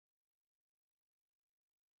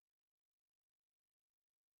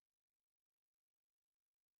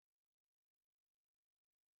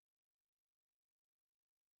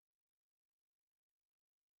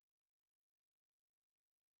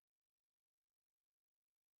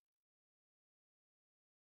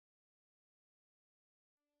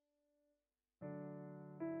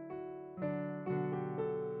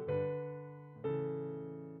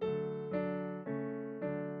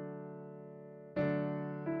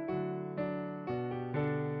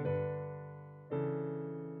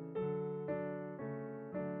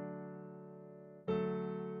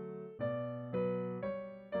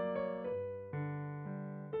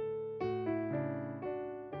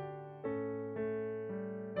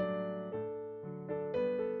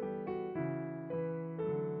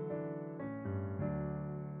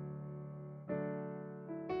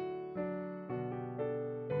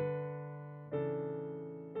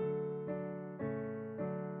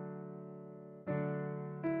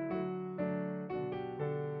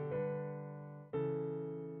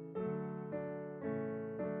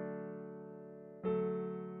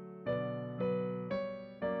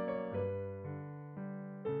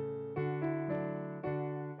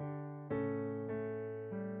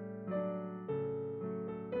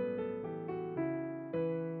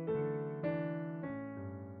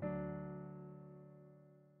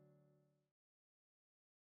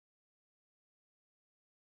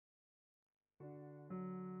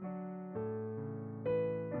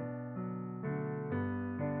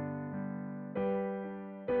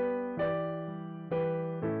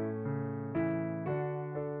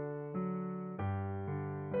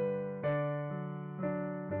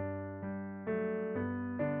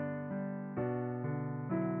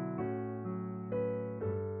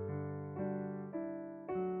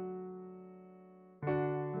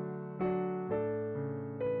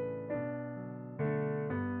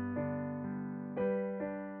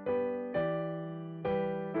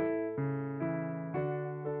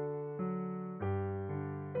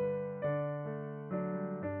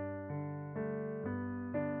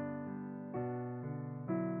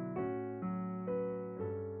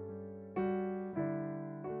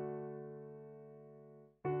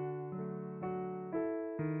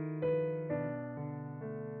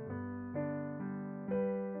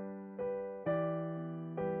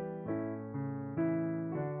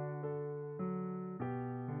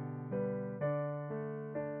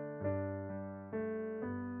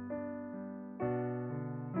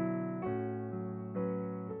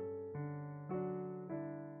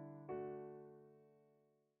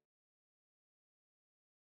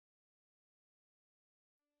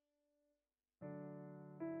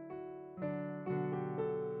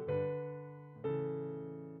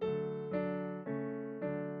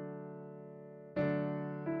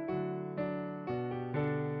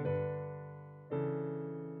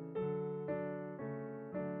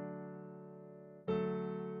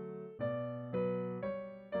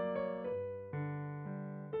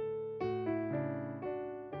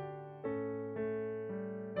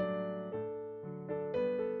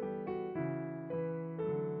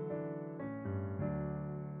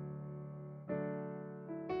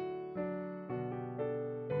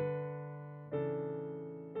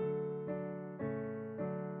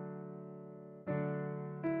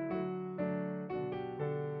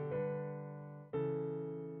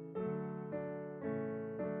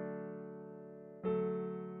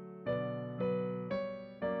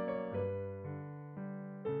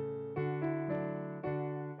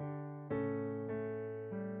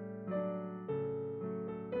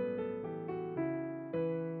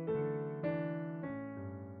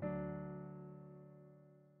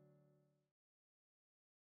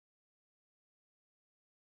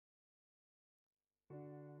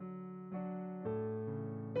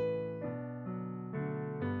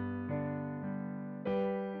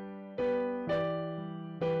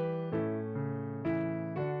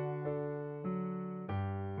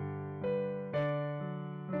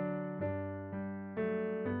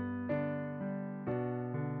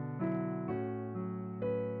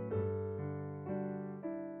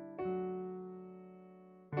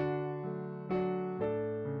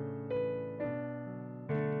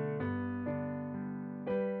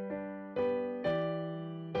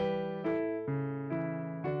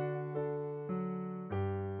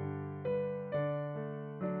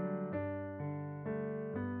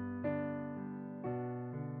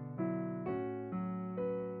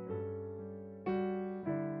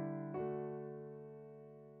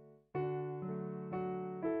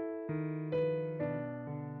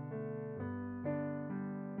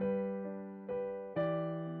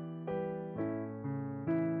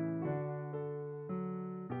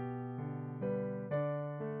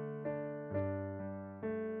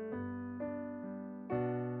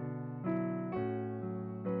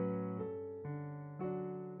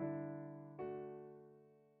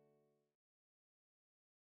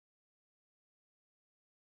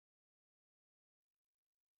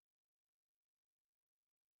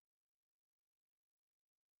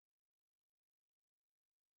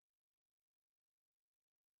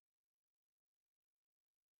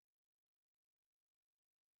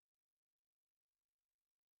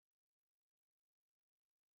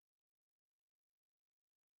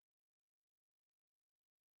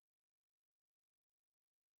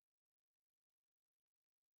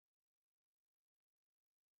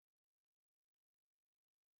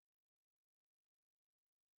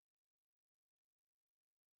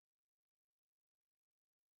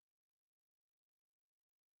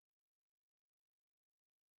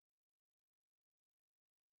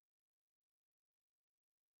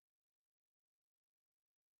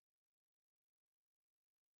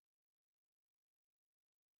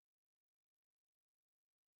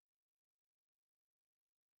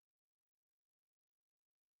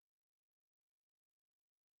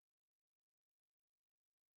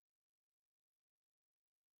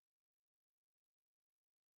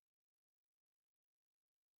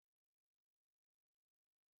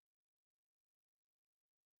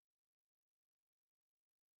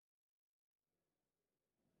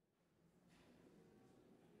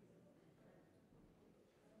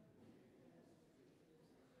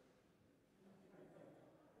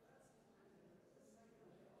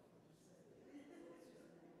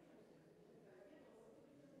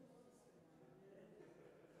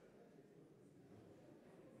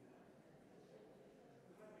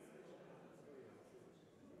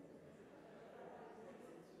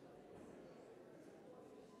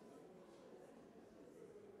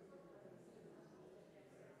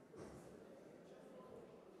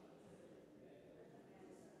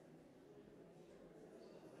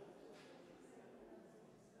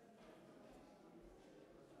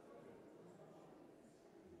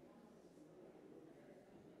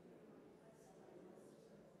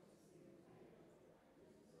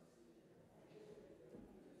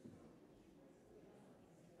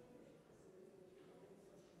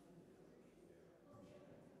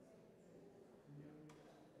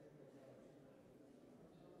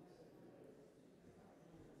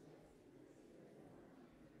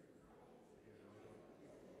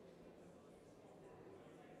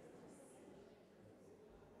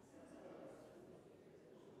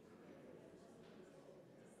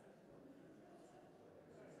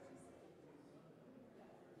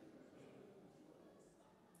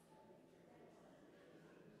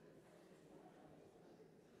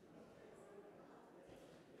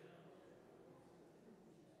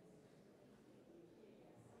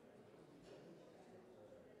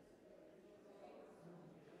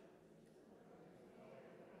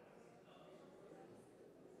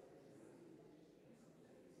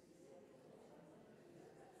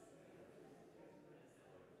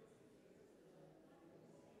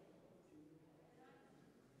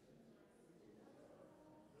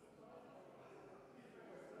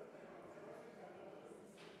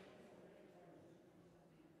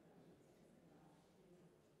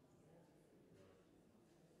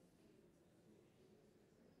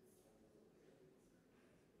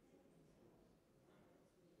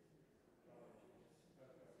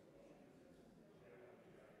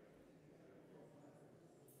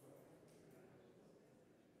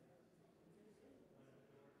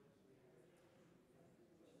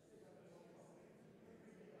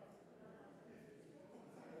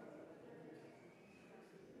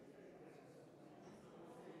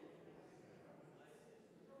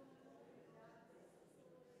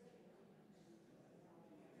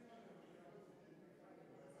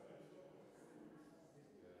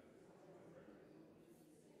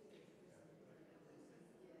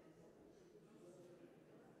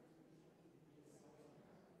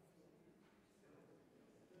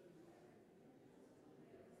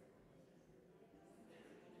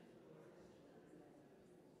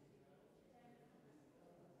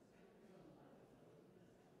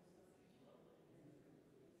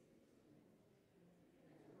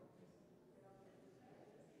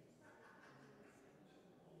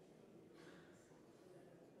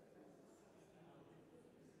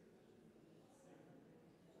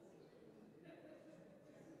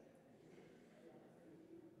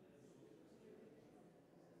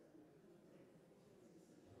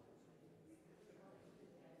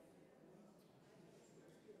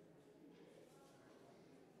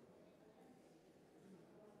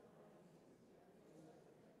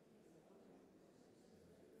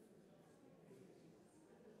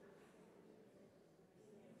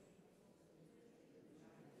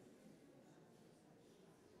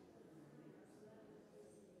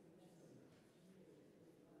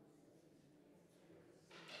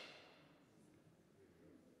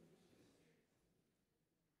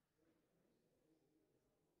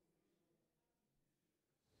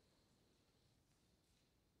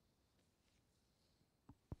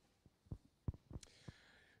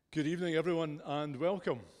Good evening, everyone, and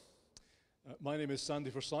welcome. My name is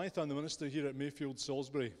Sandy Forsyth. I'm the minister here at Mayfield,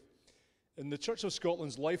 Salisbury. In the Church of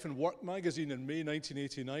Scotland's Life and Work magazine in May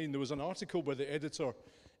 1989, there was an article by the editor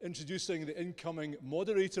introducing the incoming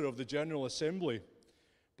moderator of the General Assembly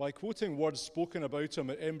by quoting words spoken about him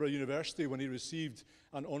at Edinburgh University when he received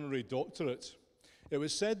an honorary doctorate. It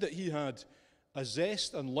was said that he had a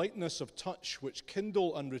zest and lightness of touch which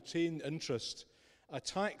kindle and retain interest, a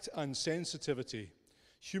tact and sensitivity,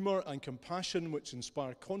 humour and compassion which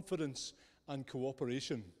inspire confidence and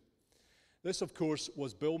cooperation. This, of course,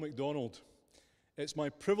 was Bill McDonald. It's my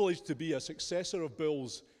privilege to be a successor of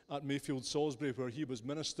Bill's at Mayfield Salisbury, where he was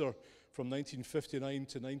minister from 1959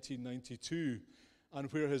 to 1992,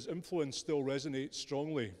 and where his influence still resonates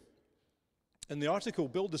strongly. In the article,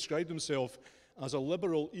 Bill described himself as a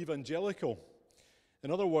liberal evangelical.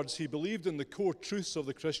 In other words, he believed in the core truths of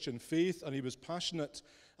the Christian faith, and he was passionate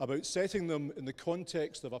about setting them in the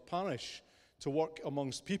context of a parish to work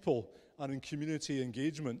amongst people and in community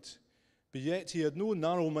engagement. But yet he had no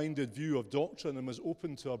narrow-minded view of doctrine and was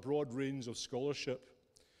open to a broad range of scholarship.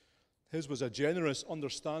 His was a generous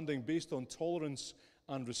understanding based on tolerance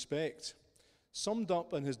and respect, summed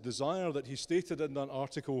up in his desire that he stated in that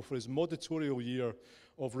article for his monitorial year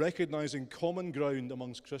of recognizing common ground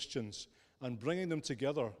amongst Christians and bringing them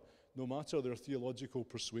together no matter their theological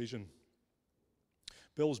persuasion.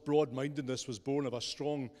 Bill's broad-mindedness was born of a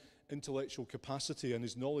strong intellectual capacity and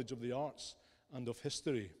his knowledge of the arts and of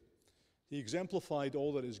history. He exemplified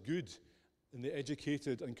all that is good in the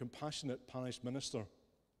educated and compassionate parish minister.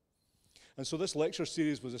 And so this lecture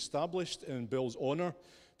series was established in Bill's honour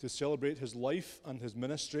to celebrate his life and his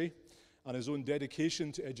ministry and his own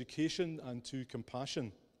dedication to education and to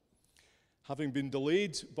compassion. Having been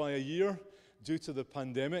delayed by a year due to the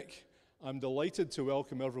pandemic, I'm delighted to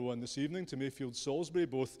welcome everyone this evening to Mayfield Salisbury,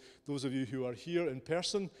 both those of you who are here in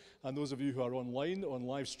person and those of you who are online on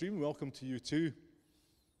live stream. Welcome to you too.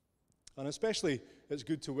 And especially, it's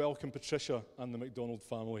good to welcome Patricia and the McDonald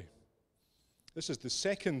family. This is the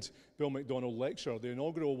second Bill McDonald lecture. The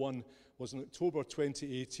inaugural one was in October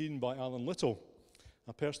 2018 by Alan Little,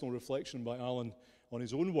 a personal reflection by Alan on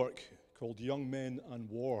his own work called Young Men and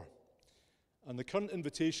War. And the current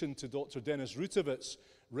invitation to Dr. Dennis Rutovitz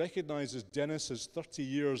recognises Dennis's 30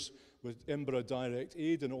 years with Edinburgh Direct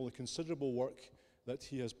Aid and all the considerable work that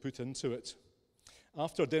he has put into it.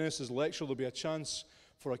 After Dennis's lecture, there'll be a chance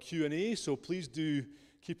for a Q&A, so please do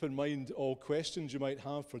keep in mind all questions you might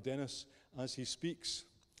have for Dennis as he speaks.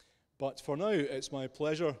 But for now, it's my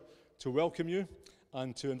pleasure to welcome you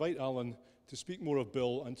and to invite Alan to speak more of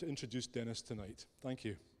Bill and to introduce Dennis tonight. Thank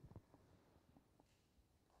you.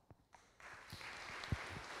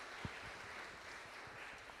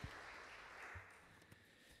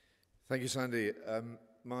 Thank you, Sandy.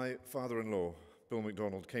 My father-in-law, Bill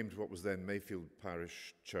McDonald, came to what was then Mayfield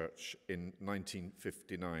Parish Church in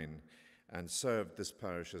 1959 and served this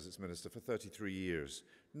parish as its minister for 33 years.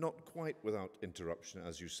 Not quite without interruption,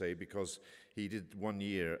 as you say, because he did 1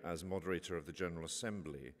 year as moderator of the General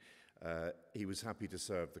Assembly. He was happy to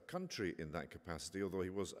serve the country in that capacity, although he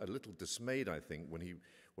was a little dismayed, I think,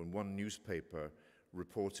 when one newspaper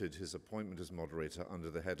reported his appointment as moderator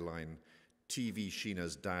under the headline, TV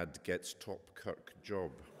Sheena's dad gets top Kirk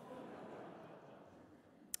job.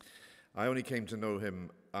 I only came to know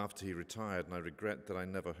him after he retired, and I regret that I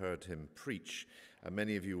never heard him preach.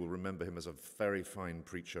 Many of you will remember him as a very fine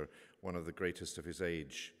preacher, one of the greatest of his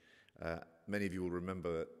age. Many of you will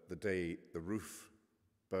remember the day the roof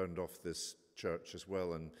burned off this church as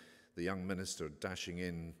well, and the young minister dashing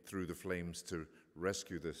in through the flames to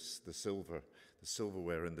rescue the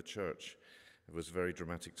silverware in the church. It was a very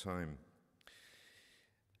dramatic time.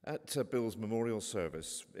 At Bill's memorial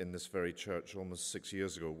service in this very church almost 6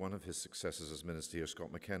 years ago, one of his successors as minister here,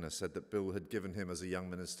 Scott McKenna, said that Bill had given him as a young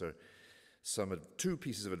minister two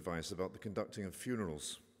pieces of advice about the conducting of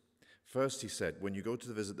funerals. First, he said, when you go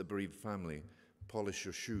to visit the bereaved family, polish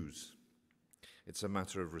your shoes. It's a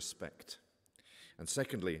matter of respect. And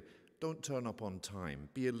secondly, don't turn up on time.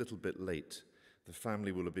 Be a little bit late. The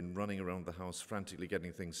family will have been running around the house frantically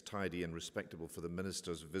getting things tidy and respectable for the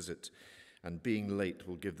minister's visit, and being late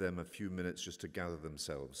will give them a few minutes just to gather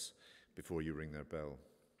themselves before you ring their bell.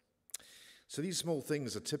 So these small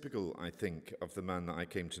things are typical, I think, of the man that I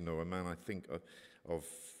came to know, a man I think of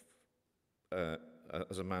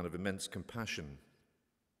as a man of immense compassion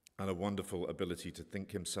and a wonderful ability to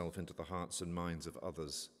think himself into the hearts and minds of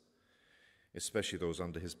others, especially those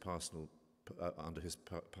under his pastoral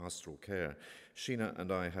care. Sheena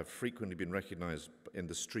and I have frequently been recognised in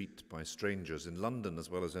the street by strangers in London as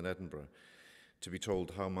well as in Edinburgh to be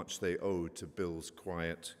told how much they owe to Bill's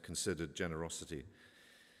quiet, considered generosity.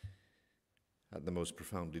 at the most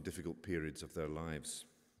profoundly difficult periods of their lives.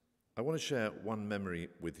 I want to share one memory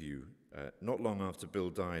with you. Not long after Bill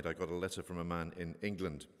died, I got a letter from a man in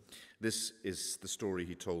England. This is the story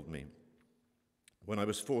he told me. When I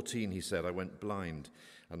was 14, he said, I went blind,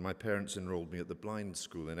 and my parents enrolled me at the blind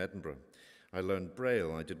school in Edinburgh. I learned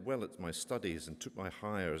Braille, I did well at my studies and took my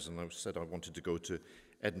hires, and I said I wanted to go to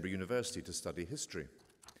Edinburgh University to study history.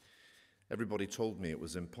 Everybody told me it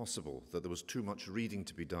was impossible, that there was too much reading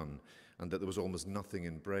to be done, and that there was almost nothing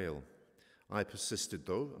in Braille. I persisted,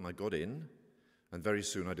 though, and I got in, and very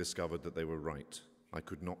soon I discovered that they were right. I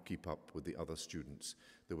could not keep up with the other students.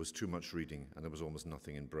 There was too much reading, and there was almost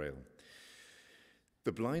nothing in Braille.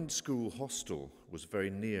 The blind school hostel was very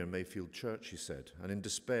near Mayfield Church, he said, and in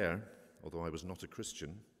despair, although I was not a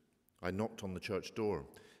Christian, I knocked on the church door,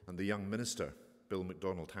 and the young minister, Bill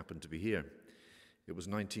McDonald, happened to be here. It was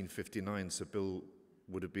 1959, so Bill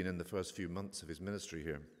would have been in the first few months of his ministry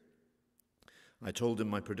here. I told him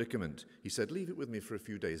my predicament. He said, leave it with me for a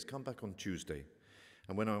few days, come back on Tuesday.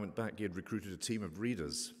 And when I went back, he had recruited a team of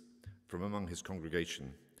readers from among his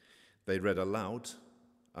congregation. They read aloud,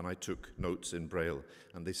 and I took notes in Braille,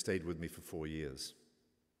 and they stayed with me for 4 years.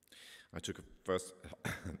 I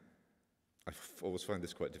always find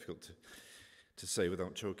this quite difficult to say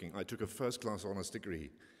without choking. I took a first-class honours degree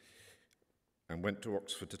and went to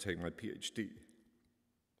Oxford to take my PhD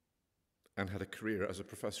and had a career as a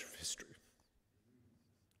professor of history.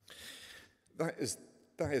 That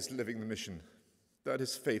is living the mission. That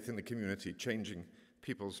is faith in the community, changing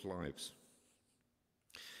people's lives.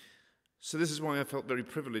 So this is why I felt very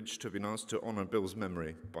privileged to have been asked to honour Bill's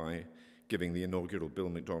memory by giving the inaugural Bill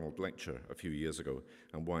McDonald lecture a few years ago,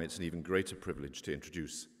 and why it's an even greater privilege to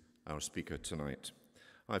introduce our speaker tonight.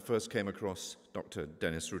 I first came across Dr.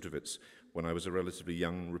 Dennis Rutovitz when I was a relatively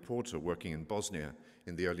young reporter working in Bosnia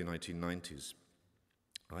in the early 1990s.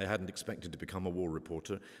 I hadn't expected to become a war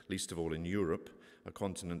reporter, least of all in Europe, a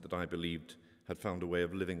continent that I believed had found a way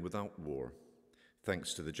of living without war,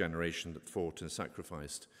 thanks to the generation that fought and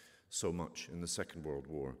sacrificed so much in the Second World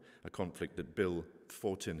War, a conflict that Bill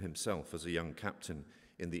fought in himself as a young captain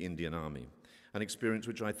in the Indian Army, an experience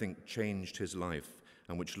which I think changed his life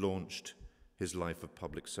and which launched his life of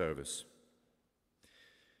public service.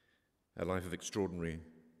 A life of extraordinary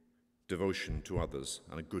devotion to others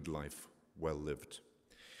and a good life well lived.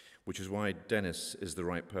 Which is why Dennis is the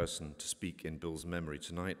right person to speak in Bill's memory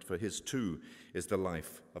tonight, for his too is the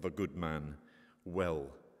life of a good man, well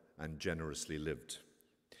and generously lived.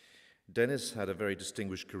 Dennis had a very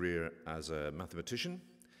distinguished career as a mathematician,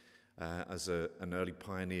 as an early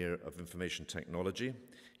pioneer of information technology.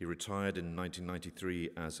 He retired in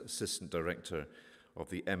 1993 as assistant director of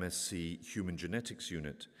the MSc Human Genetics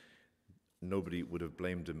Unit. Nobody would have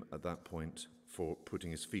blamed him at that point for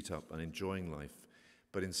putting his feet up and enjoying life.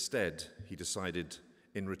 But instead, he decided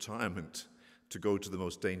in retirement to go to the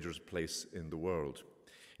most dangerous place in the world.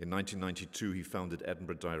 In 1992, he founded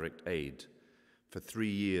Edinburgh Direct Aid. For 3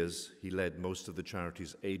 years, he led most of the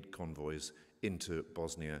charity's aid convoys into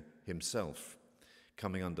Bosnia himself,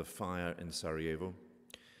 coming under fire in Sarajevo,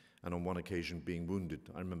 and on one occasion being wounded.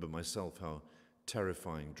 I remember myself how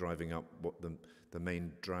terrifying driving up what the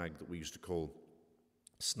main drag that we used to call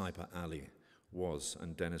Sniper Alley was,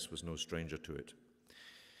 and Dennis was no stranger to it.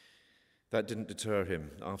 That didn't deter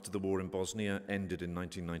him. After the war in Bosnia ended in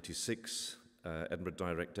 1996, Edinburgh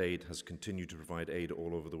Direct Aid has continued to provide aid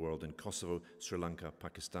all over the world in Kosovo, Sri Lanka,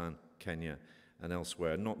 Pakistan, Kenya, and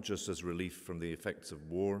elsewhere, not just as relief from the effects of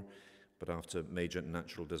war, but after major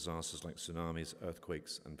natural disasters like tsunamis,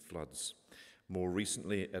 earthquakes, and floods. More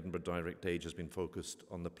recently, Edinburgh Direct Aid has been focused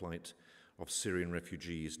on the plight of Syrian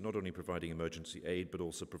refugees, not only providing emergency aid, but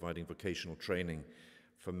also providing vocational training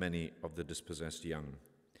for many of the dispossessed young.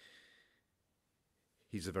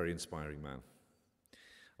 He's a very inspiring man.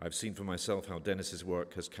 I've seen for myself how Dennis's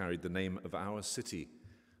work has carried the name of our city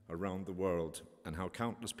around the world, and how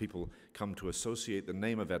countless people come to associate the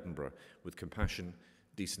name of Edinburgh with compassion,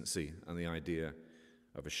 decency, and the idea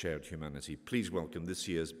of a shared humanity. Please welcome this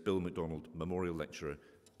year's Bill McDonald Memorial Lecturer,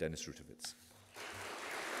 Dennis Rutovitz.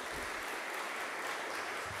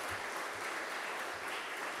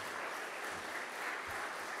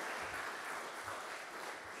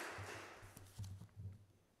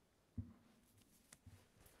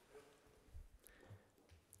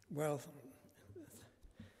 Well,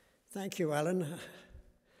 thank you, Alan.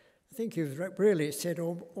 I think you've really said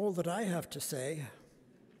all that I have to say,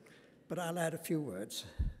 but I'll add a few words.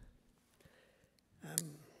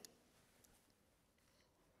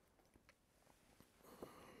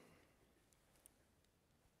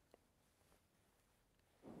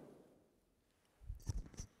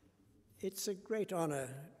 It's a great honor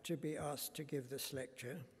to be asked to give this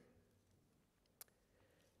lecture.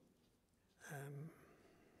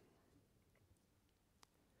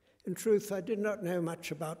 In truth, I did not know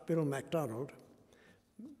much about Bill McDonald,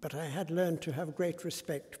 but I had learned to have great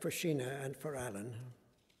respect for Sheena and for Alan.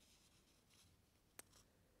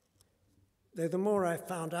 Though the more I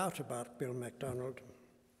found out about Bill McDonald,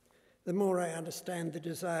 the more I understand the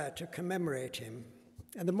desire to commemorate him,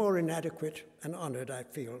 and the more inadequate and honored I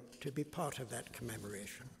feel to be part of that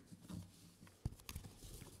commemoration.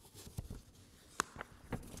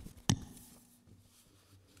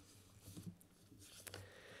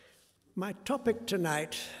 My topic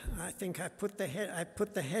tonight, I think I put the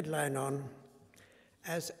headline on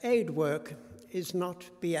as "Aid Work is Not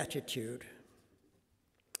Beatitude."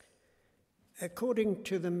 According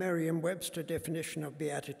to the Merriam-Webster definition of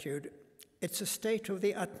beatitude, it's a state of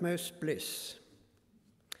the utmost bliss.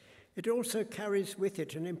 It also carries with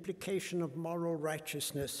it an implication of moral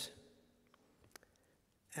righteousness,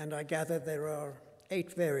 and I gather there are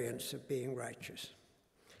 8 variants of being righteous.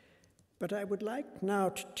 But I would like now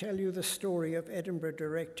to tell you the story of Edinburgh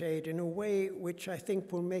Direct Aid in a way which I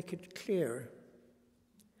think will make it clear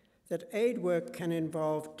that aid work can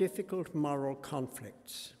involve difficult moral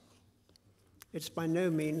conflicts. It's by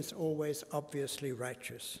no means always obviously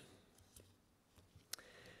righteous.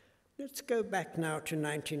 Let's go back now to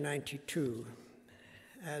 1992,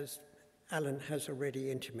 as Alan has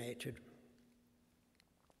already intimated.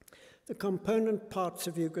 The component parts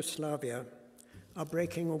of Yugoslavia are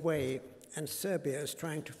breaking away, and Serbia is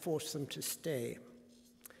trying to force them to stay.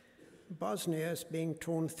 Bosnia is being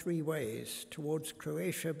torn 3 ways: towards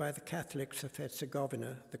Croatia by the Catholics of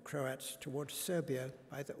Herzegovina, the Croats, towards Serbia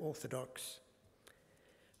by the Orthodox,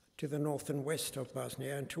 to the north and west of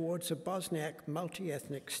Bosnia, and towards a Bosniak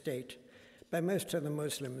multi-ethnic state by most of the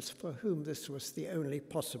Muslims for whom this was the only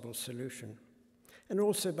possible solution, and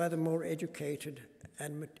also by the more educated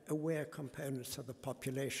and aware components of the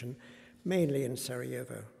population, mainly in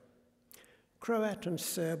Sarajevo. Croat and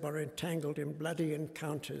Serb are entangled in bloody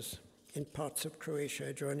encounters in parts of Croatia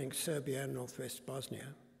adjoining Serbia and northwest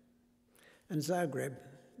Bosnia. And Zagreb,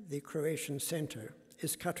 the Croatian center,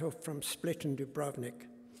 is cut off from Split and Dubrovnik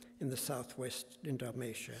in the southwest in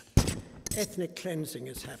Dalmatia. Ethnic cleansing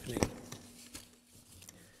is happening.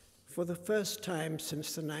 For the first time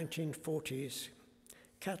since the 1940s,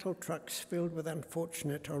 cattle trucks filled with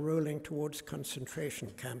unfortunate are rolling towards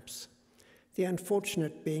concentration camps. The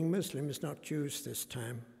unfortunate being Muslims, not Jews this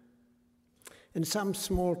time. In some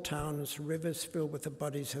small towns, rivers fill with the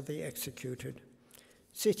bodies of the executed.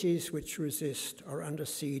 Cities which resist are under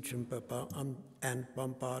siege and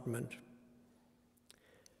bombardment.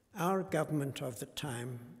 Our government of the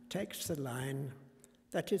time takes the line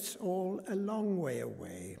that it's all a long way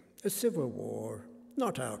away, a civil war,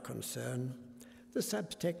 not our concern, the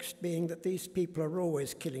subtext being that these people are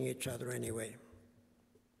always killing each other anyway,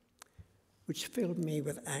 which filled me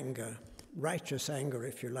with anger, righteous anger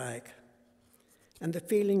if you like, and the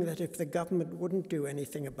feeling that if the government wouldn't do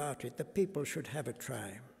anything about it, the people should have a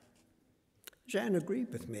try. Jeanne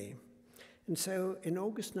agreed with me. And so in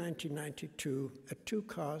August 1992, a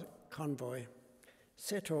 2-car convoy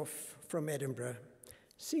set off from Edinburgh,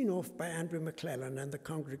 seen off by Andrew McClellan and the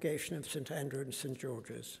congregation of St. Andrew and St.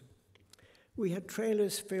 George's. We had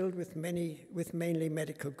trailers filled with mainly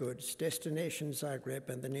medical goods, destination Zagreb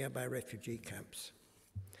and the nearby refugee camps,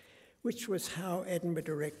 which was how Edinburgh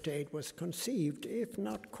Direct Aid was conceived, if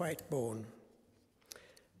not quite born.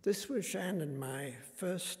 This was Jeanne and my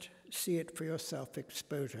first see-it-for-yourself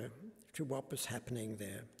exposure to what was happening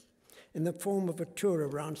there, in the form of a tour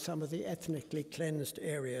around some of the ethnically cleansed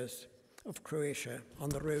areas of Croatia on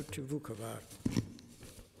the road to Vukovar.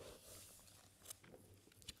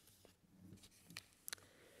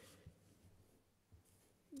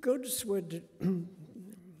 Goods would,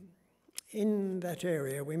 in that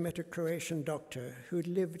area, we met a Croatian doctor who'd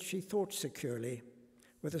lived, she thought, securely,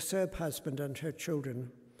 with a Serb husband and her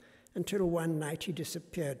children, until one night he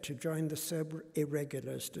disappeared to join the Serb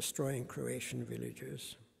irregulars destroying Croatian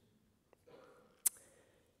villages.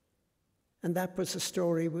 And that was a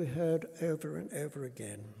story we heard over and over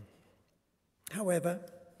again. However,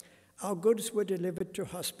 our goods were delivered to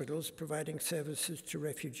hospitals providing services to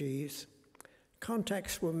refugees.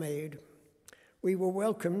 Contacts were made. We were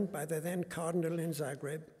welcomed by the then Cardinal in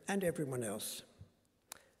Zagreb and everyone else.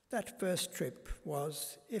 That first trip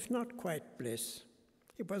was, if not quite bliss,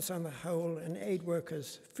 it was on the whole an aid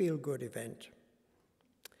workers' feel-good event.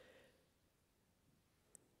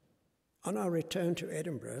 On our return to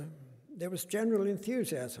Edinburgh, there was general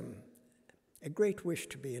enthusiasm, a great wish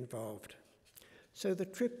to be involved. So the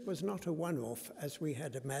trip was not a one-off as we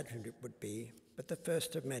had imagined it would be, but the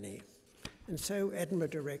first of many. And so Edinburgh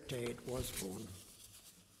Direct Aid was born.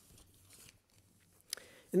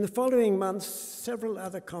 In the following months, several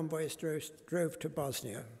other convoys drove to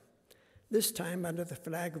Bosnia, this time under the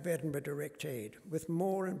flag of Edinburgh Direct Aid, with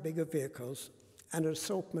more and bigger vehicles and an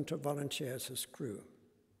assortment of volunteers as crew.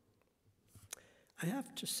 I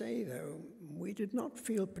have to say, though, we did not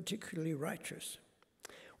feel particularly righteous.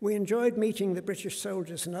 We enjoyed meeting the British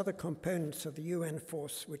soldiers and other components of the UN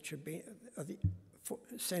force which had been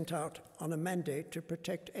sent out on a mandate to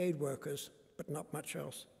protect aid workers, but not much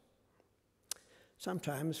else.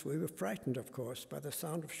 Sometimes we were frightened, of course, by the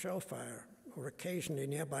sound of shell fire or occasionally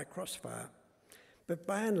nearby crossfire, but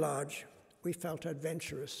by and large, we felt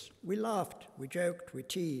adventurous. We laughed, we joked, we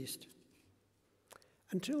teased.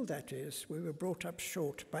 Until, that is, we were brought up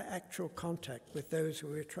short by actual contact with those who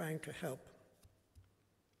we were trying to help.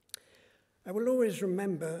 I will always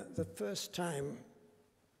remember the first time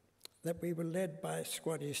that we were led by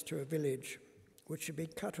squaddies to a village which had been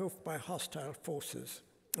cut off by hostile forces,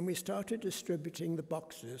 and we started distributing the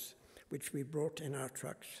boxes which we brought in our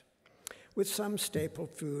trucks, with some staple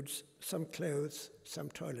foods, some clothes, some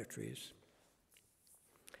toiletries.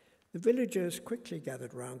 The villagers quickly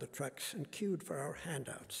gathered round the trucks and queued for our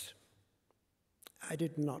handouts. I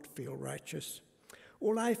did not feel righteous.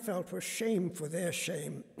 All I felt was shame for their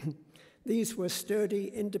shame. These were sturdy,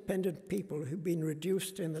 independent people who'd been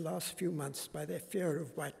reduced in the last few months by their fear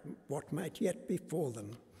of what might yet befall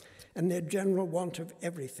them, and their general want of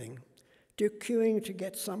everything, to queuing to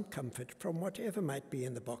get some comfort from whatever might be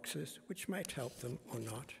in the boxes, which might help them or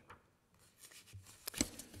not.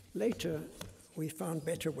 Later, we found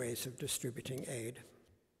better ways of distributing aid,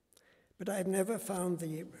 but I've never found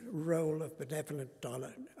the role of benevolent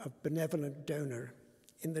donor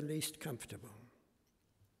in the least comfortable.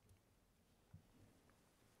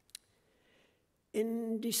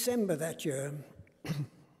 In December that year,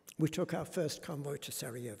 we took our first convoy to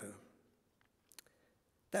Sarajevo.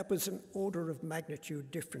 That was an order of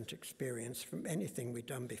magnitude different experience from anything we'd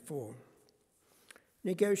done before.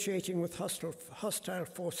 Negotiating with hostile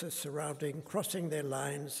forces surrounding, crossing their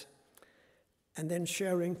lines, and then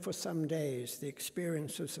sharing for some days the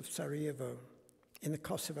experiences of Sarajevo in the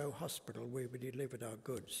Kosovo hospital where we delivered our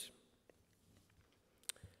goods.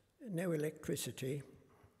 No electricity,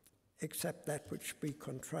 except that which we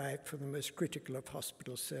contrived for the most critical of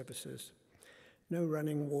hospital services. No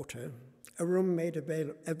running water, a room made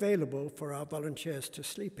available for our volunteers to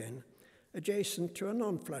sleep in, adjacent to a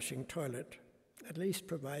non-flushing toilet, at least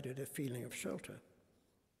provided a feeling of shelter.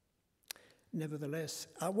 Nevertheless,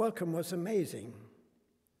 our welcome was amazing.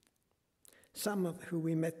 Some of who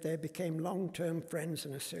we met there became long-term friends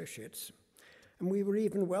and associates, and we were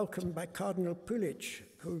even welcomed by Cardinal Pulic,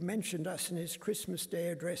 who mentioned us in his Christmas Day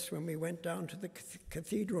address when we went down to the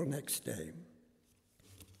cathedral next day.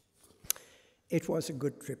 It was a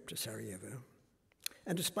good trip to Sarajevo,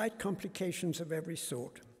 and despite complications of every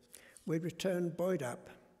sort, we returned buoyed up,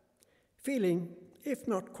 feeling, if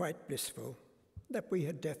not quite blissful, that we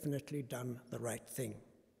had definitely done the right thing.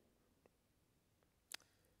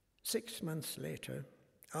 6 months later,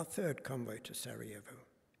 our third convoy to Sarajevo.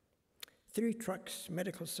 3 trucks,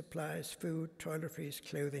 medical supplies, food, toiletries,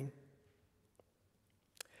 clothing.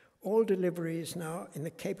 All deliveries now in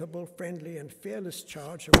the capable, friendly, and fearless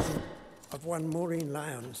charge of one Maureen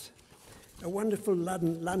Lyons, a wonderful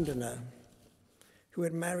Londoner who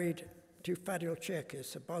had married to Fadil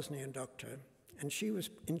Cherkis, a Bosnian doctor, and she was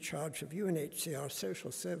in charge of UNHCR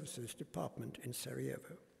Social Services Department in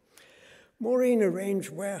Sarajevo. Maureen arranged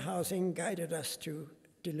warehousing, guided us to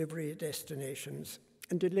delivery destinations,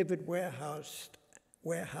 and delivered warehoused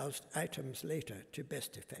items later to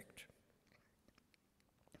best effect.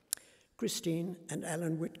 Christine and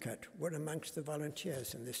Alan Whitcutt were amongst the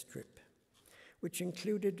volunteers in this trip, which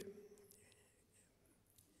included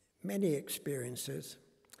many experiences.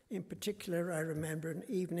 In particular, I remember an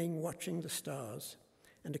evening watching the stars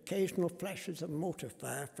and occasional flashes of mortar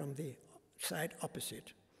fire from the side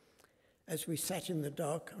opposite as we sat in the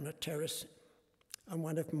dark on a terrace on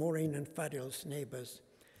one of Maureen and Fadil's neighbours,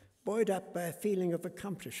 buoyed up by a feeling of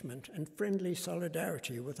accomplishment and friendly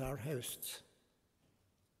solidarity with our hosts.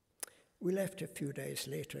 We left a few days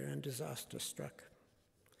later and disaster struck.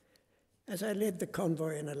 As I led the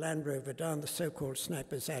convoy in a Land Rover down the so-called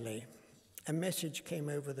Sniper's Alley, a message came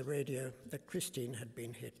over the radio that Christine had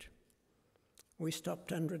been hit. We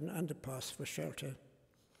stopped under an underpass for shelter,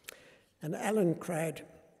 and Alan cried,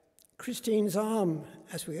 "Christine's arm,"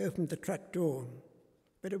 as we opened the truck door,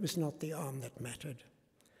 but it was not the arm that mattered.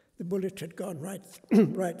 The bullet had gone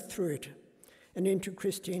right through it and into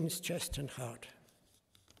Christine's chest and heart.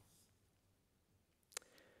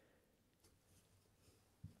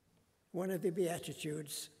 One of the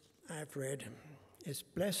Beatitudes I've read is,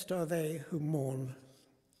 "Blessed are they who mourn,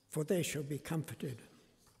 for they shall be comforted."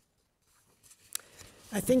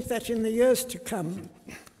 I think that in the years to come,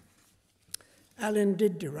 Alan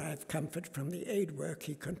did derive comfort from the aid work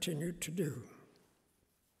he continued to do.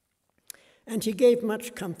 And he gave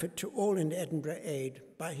much comfort to all in Edinburgh Aid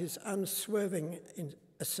by his unswerving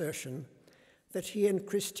assertion that he and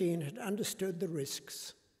Christine had understood the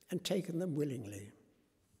risks and taken them willingly.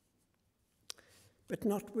 But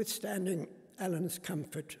notwithstanding Alan's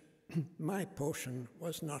comfort, my portion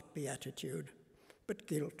was not beatitude, but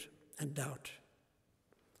guilt and doubt.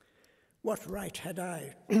 What right had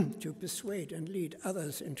I to persuade and lead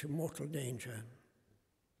others into mortal danger?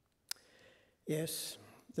 Yes,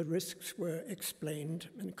 the risks were explained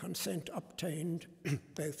and consent obtained,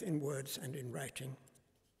 both in words and in writing.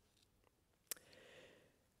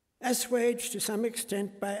 Assuaged to some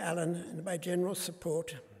extent by Alan and by general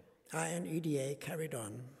support, I and EDA carried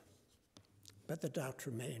on, but the doubt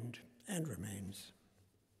remained and remains.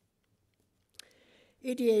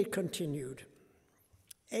 EDA continued.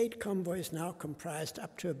 Aid convoys now comprised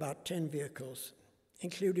up to about 10 vehicles,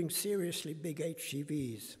 including seriously big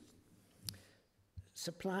HGVs.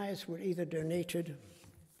 Supplies were either donated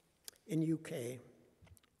in UK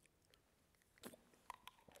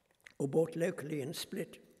or bought locally and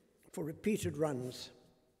split for repeated runs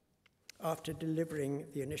after delivering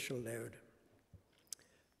the initial load.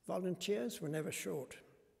 Volunteers were never short.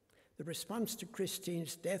 The response to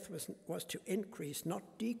Christine's death was to increase,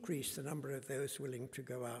 not decrease, the number of those willing to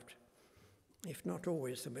go out, if not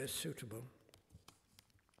always the most suitable.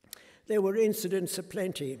 There were incidents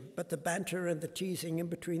aplenty, but the banter and the teasing in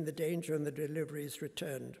between the danger and the deliveries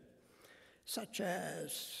returned, such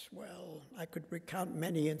as, well, I could recount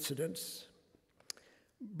many incidents.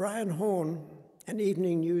 Brian Horn, an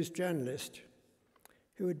evening news journalist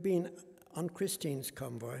who had been on Christine's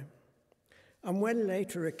convoy, on one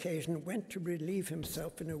later occasion went to relieve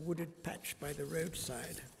himself in a wooded patch by the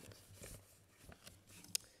roadside.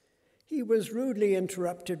 He was rudely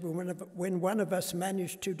interrupted when one of us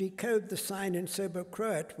managed to decode the sign in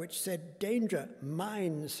Serbo-Croat which said, "Danger,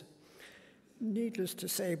 mines." Needless to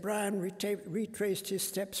say, Brian retraced his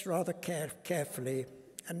steps rather carefully,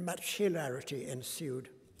 and much hilarity ensued.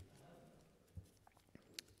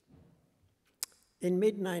 In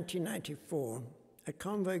mid-1994, a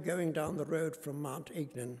convoy going down the road from Mount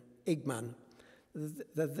Igman,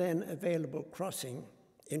 the then available crossing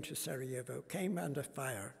into Sarajevo, came under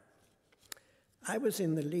fire. I was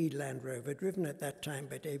in the lead Land Rover, driven at that time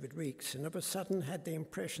by David Reeks, and of a sudden had the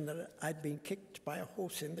impression that I'd been kicked by a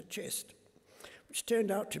horse in the chest, which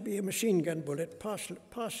turned out to be a machine gun bullet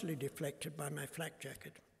partially deflected by my flak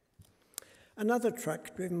jacket. Another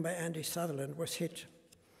truck, driven by Andy Sutherland, was hit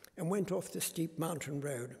and went off the steep mountain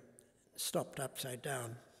road, stopped upside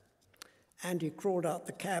down. Andy crawled out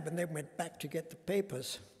the cab and then went back to get the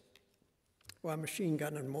papers, while machine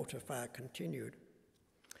gun and mortar fire continued.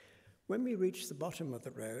 When we reached the bottom of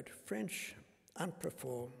the road, French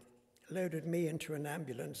Unprefor loaded me into an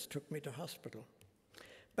ambulance, took me to hospital.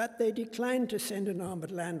 But they declined to send an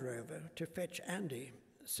armored Land Rover to fetch Andy,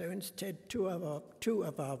 so instead two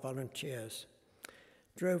of our volunteers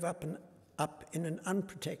drove up in an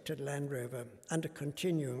unprotected Land Rover under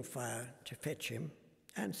continuing fire to fetch him,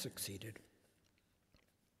 and succeeded.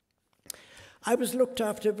 I was looked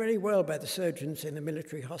after very well by the surgeons in the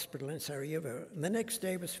military hospital in Sarajevo, and the next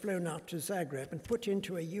day was flown out to Zagreb and put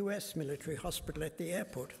into a US military hospital at the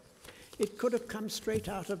airport. It could have come straight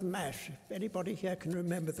out of MASH. If anybody here can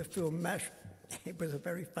remember the film MASH, it was a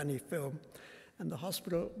very funny film, and the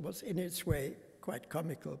hospital was in its way quite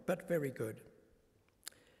comical, but very good.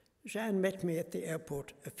 Jeanne met me at the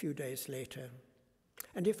airport a few days later,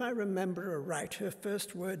 and if I remember right, her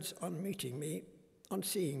first words on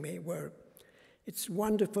seeing me were, "It's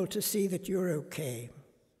wonderful to see that you're okay,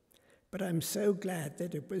 but I'm so glad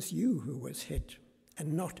that it was you who was hit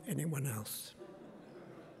and not anyone else."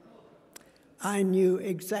 I knew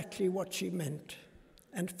exactly what she meant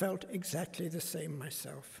and felt exactly the same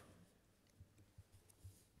myself.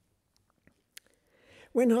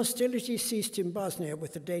 When hostilities ceased in Bosnia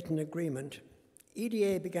with the Dayton Agreement,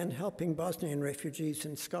 EDA began helping Bosnian refugees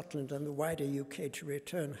in Scotland and the wider UK to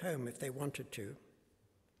return home if they wanted to.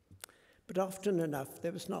 But often enough,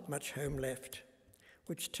 there was not much home left,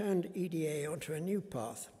 which turned EDA onto a new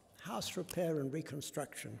path, house repair and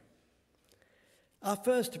reconstruction. Our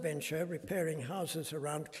first venture, repairing houses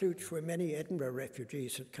around Cluj, where many Edinburgh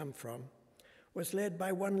refugees had come from, was led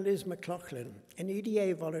by one Liz McLaughlin, an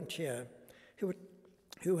EDA volunteer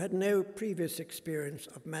who had no previous experience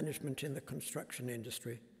of management in the construction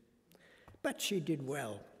industry. But she did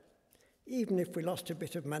well. even if we lost a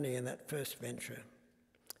bit of money in that first venture.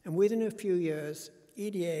 And within a few years,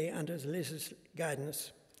 EDA, under Liz's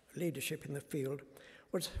guidance, leadership in the field,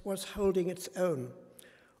 was holding its own,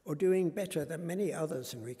 or doing better than many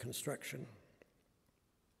others in reconstruction,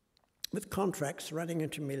 with contracts running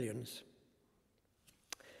into millions.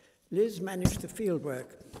 Liz managed the field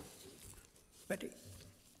work, but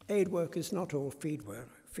aid work is not all field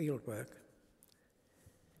work.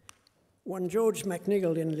 One George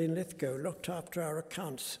McNiggle in Linlithgow looked after our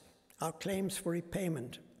accounts, our claims for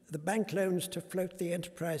repayment, the bank loans to float the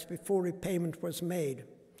enterprise before repayment was made,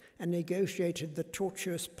 and negotiated the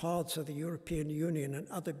tortuous paths of the European Union and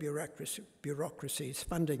other bureaucracies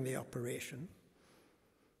funding the operation.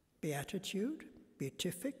 Beatitude,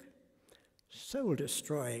 beatific,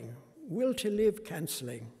 soul-destroying, will to live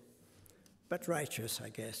cancelling, but righteous, I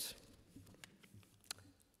guess.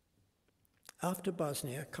 After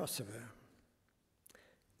Bosnia, Kosovo.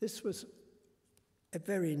 This was a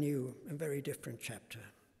very new and very different chapter.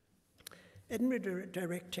 Edinburgh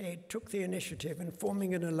Direct Aid took the initiative in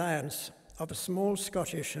forming an alliance of a small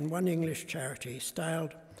Scottish and one English charity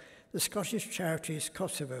styled the Scottish Charities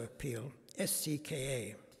Kosovo Appeal,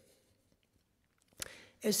 SCKA.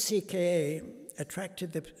 SCKA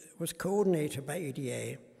was coordinated by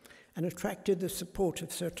EDA and attracted the support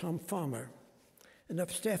of Sir Tom Farmer and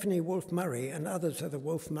of Stephanie Wolfe-Murray and others of the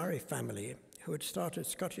Wolfe-Murray family who had started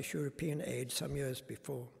Scottish European Aid some years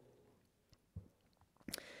before.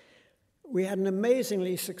 We had an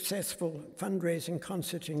amazingly successful fundraising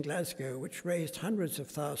concert in Glasgow, which raised hundreds of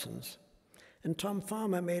thousands, and Tom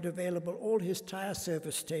Farmer made available all his tyre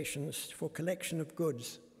service stations for collection of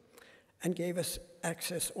goods and gave us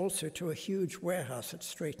access also to a huge warehouse at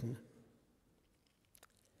Strayton.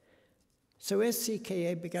 So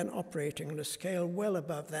SCKA began operating on a scale well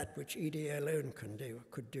above that which EDA alone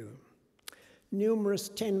could do. Numerous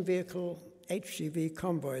 10-vehicle HGV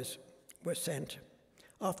convoys were sent,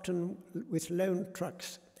 often with loaned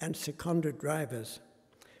trucks and seconded drivers.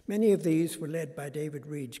 Many of these were led by David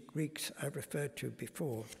Reeks I referred to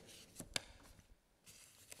before.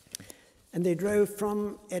 And they drove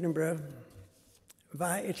from Edinburgh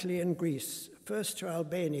via Italy and Greece, first to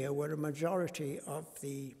Albania, where a majority of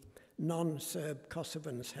the non-Serb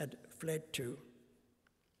Kosovans had fled to.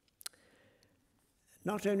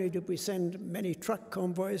 Not only did we send many truck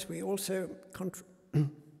convoys, we also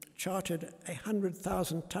chartered a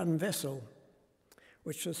 100,000-ton vessel,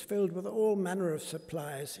 which was filled with all manner of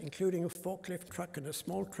supplies, including a forklift truck and a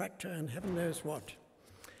small tractor and heaven knows what,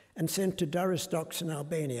 and sent to Durrës docks in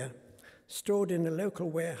Albania, stored in a local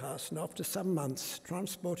warehouse, and after some months,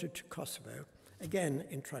 transported to Kosovo, again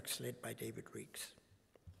in trucks led by David Reeks.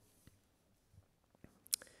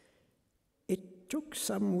 It took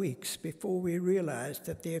some weeks before we realized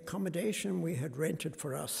that the accommodation we had rented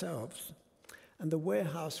for ourselves and the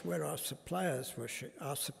warehouse where our supplies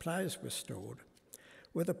were stored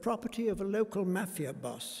were the property of a local mafia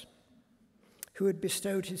boss who had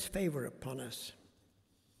bestowed his favor upon us.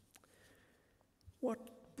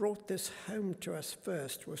 What brought this home to us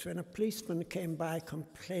first was when a policeman came by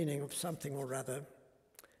complaining of something or other.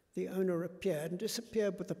 The owner appeared and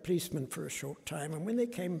disappeared with the policeman for a short time, and when they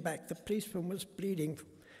came back, the policeman was bleeding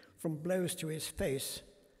from blows to his face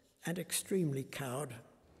and extremely cowed.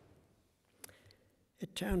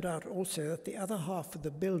 It turned out also that the other half of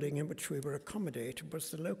the building in which we were accommodated was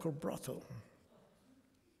the local brothel.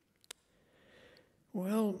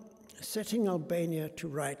 Well, setting Albania to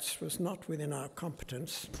rights was not within our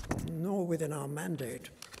competence, nor within our mandate,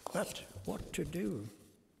 but what to do?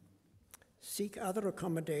 Seek other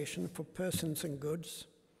accommodation for persons and goods,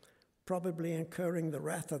 probably incurring the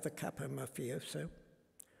wrath of the capo mafioso,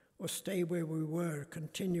 or stay where we were,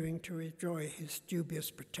 continuing to enjoy his dubious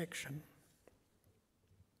protection.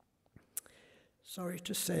 Sorry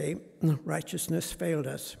to say, righteousness failed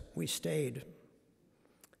us. We stayed.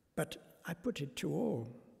 But I put it to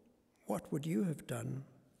all. What would you have done?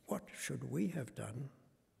 What should we have done?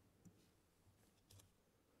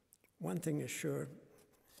 One thing is sure,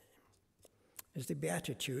 is the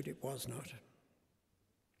beatitude it was not.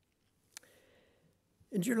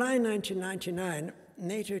 In July 1999,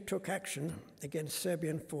 NATO took action against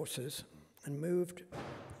Serbian forces and moved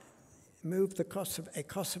a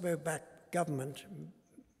Kosovo-backed government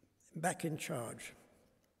back in charge,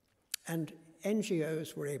 and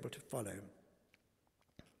NGOs were able to follow.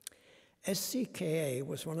 SCKA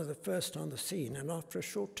was one of the first on the scene, and after a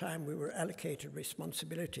short time we were allocated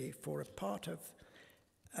responsibility for a part of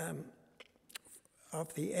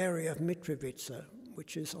the area of Mitrovica,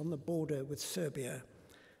 which is on the border with Serbia,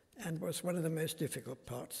 and was one of the most difficult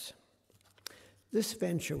parts. This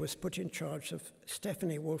venture was put in charge of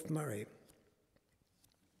Stephanie Wolfe-Murray,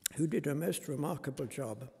 who did a most remarkable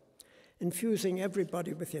job, infusing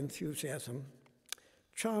everybody with enthusiasm,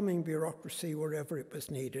 charming bureaucracy wherever it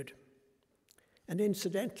was needed, and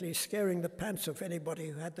incidentally scaring the pants off anybody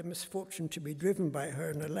who had the misfortune to be driven by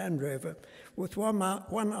her in a Land Rover with one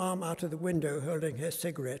arm out of the window holding her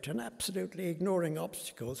cigarette and absolutely ignoring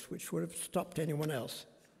obstacles which would have stopped anyone else.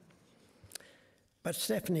 But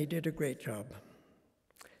Stephanie did a great job,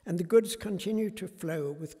 and the goods continued to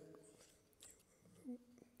flow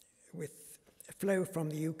from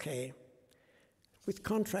the UK, with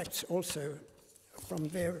contracts also from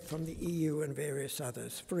the EU and various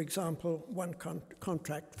others. For example, one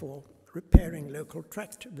contract for repairing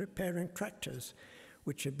tractors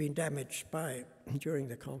which had been damaged during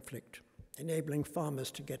the conflict, enabling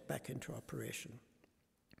farmers to get back into operation.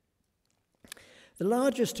 The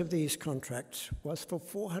largest of these contracts was for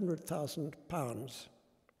 £400,000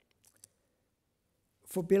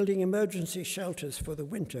 for building emergency shelters for the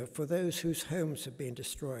winter for those whose homes had been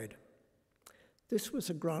destroyed. This was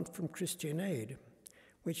a grant from Christian Aid,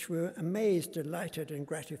 which we were amazed, delighted, and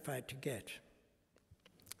gratified to get.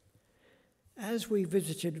 As we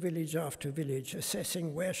visited village after village,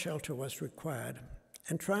 assessing where shelter was required,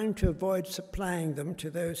 and trying to avoid supplying them to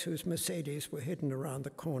those whose Mercedes were hidden around the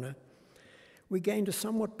corner, we gained a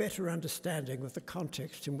somewhat better understanding of the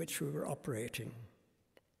context in which we were operating.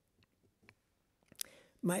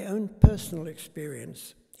 My own personal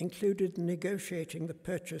experience included negotiating the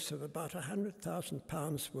purchase of about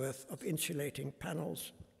 £100,000 worth of insulating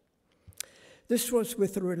panels. This was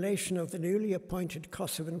with the relation of the newly appointed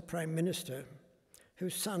Kosovan Prime Minister,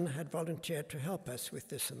 whose son had volunteered to help us with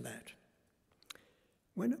this and that.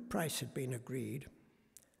 When a price had been agreed,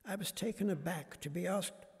 I was taken aback to be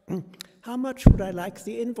asked, how much would I like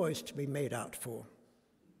the invoice to be made out for?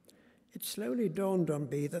 It slowly dawned on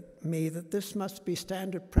me that this must be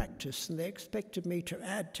standard practice, and they expected me to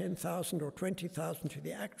add 10,000 or 20,000 to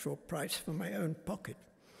the actual price for my own pocket.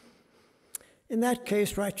 In that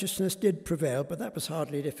case, righteousness did prevail, but that was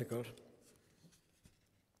hardly difficult.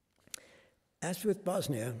 As with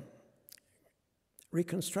Bosnia,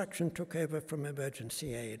 reconstruction took over from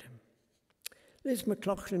emergency aid. Liz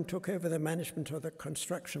McLaughlin took over the management of the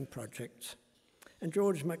construction projects, and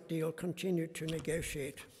George MacNeil continued to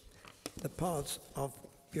negotiate the paths of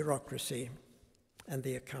bureaucracy and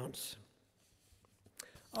the accounts.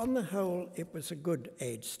 On the whole, it was a good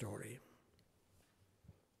aid story,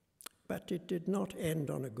 but it did not end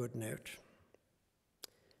on a good note.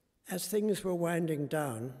 As things were winding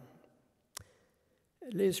down,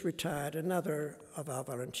 Liz retired, another of our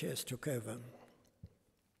volunteers took over.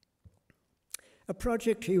 A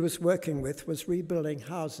project he was working with was rebuilding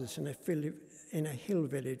houses in a hill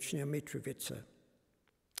village near Mitrovica.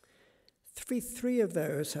 Three of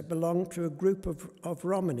those had belonged to a group of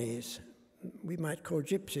Romanis, we might call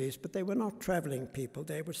gypsies, but they were not traveling people,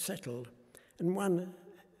 they were settled. And one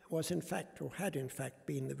was in fact, or had in fact,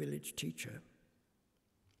 been the village teacher.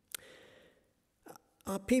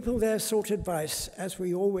 Our people there sought advice, as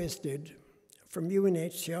we always did, from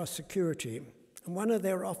UNHCR Security, and one of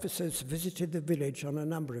their officers visited the village on a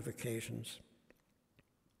number of occasions.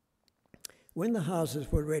 When the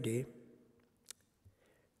houses were ready,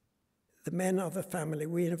 the men of the family,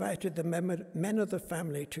 we invited the men of the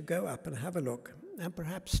family to go up and have a look and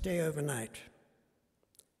perhaps stay overnight,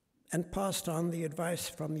 and passed on the advice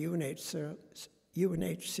from UNHCR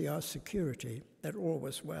Security that all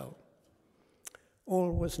was well.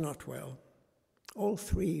 All was not well. All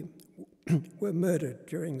three were murdered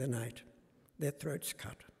during the night, their throats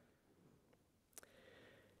cut.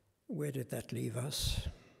 Where did that leave us?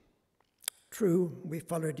 True, we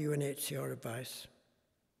followed UNHCR advice.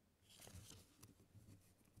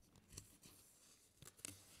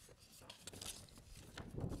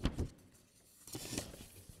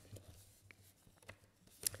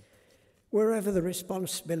 Wherever the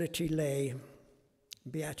responsibility lay,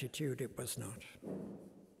 beatitude it was not.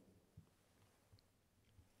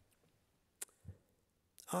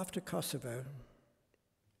 After Kosovo,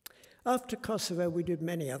 we did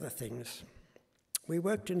many other things. We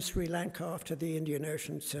worked in Sri Lanka after the Indian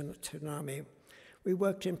Ocean tsunami. We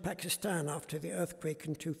worked in Pakistan after the earthquake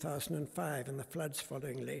in 2005 and the floods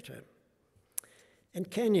following later. In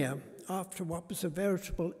Kenya, after what was a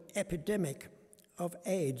veritable epidemic of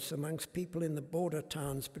AIDS amongst people in the border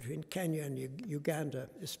towns between Kenya and Uganda,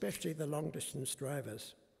 especially the long-distance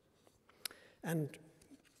drivers. And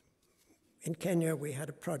in Kenya, we had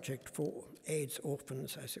a project for AIDS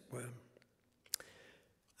orphans, as it were.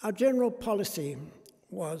 Our general policy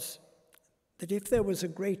was that if there was a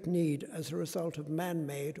great need as a result of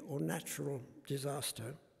man-made or natural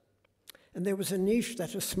disaster. And there was a niche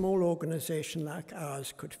that a small organization like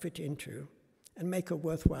ours could fit into and make a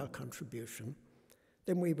worthwhile contribution,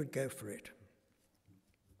 then we would go for it.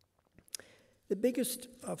 The biggest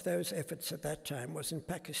of those efforts at that time was in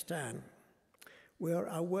Pakistan, where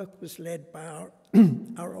our work was led by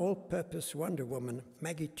our all-purpose Wonder Woman,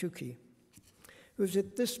 Maggie Tukey, who was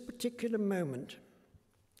at this particular moment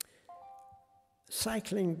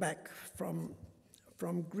cycling back from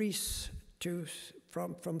Greece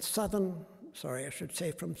from southern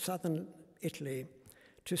Italy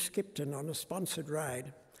to Skipton on a sponsored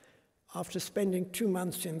ride after spending 2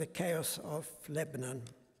 months in the chaos of Lebanon,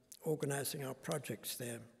 organizing our projects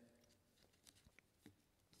there.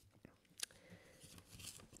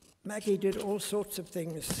 Maggie did all sorts of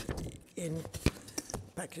things in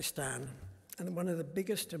Pakistan, and one of the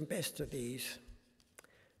biggest and best of these,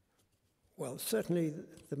 well, certainly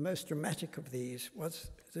the most dramatic of these,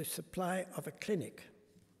 was the supply of a clinic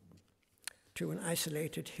to an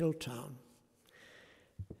isolated hill town.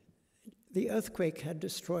 The earthquake had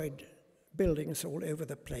destroyed buildings all over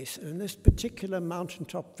the place, and in this particular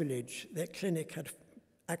mountaintop village, their clinic had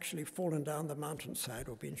actually fallen down the mountainside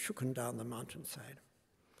or been shooken down the mountainside.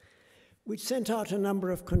 We'd sent out a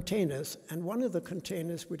number of containers, and one of the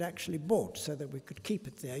containers we'd actually bought so that we could keep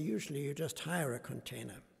it there. Usually you just hire a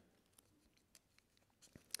container.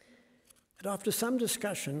 And after some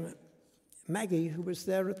discussion, Maggie, who was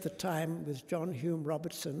there at the time with John Hume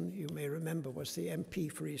Robertson, you may remember was the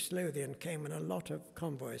MP for East Lothian, came in a lot of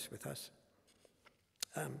convoys with us.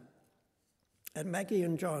 And Maggie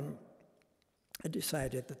and John had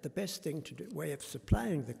decided that the best thing to do, way of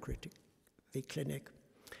supplying the clinic,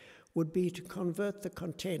 would be to convert the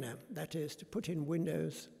container, that is, to put in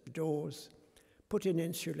windows, doors, put in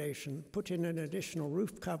insulation, put in an additional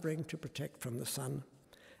roof covering to protect from the sun,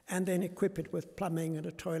 and then equip it with plumbing and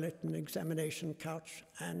a toilet and examination couch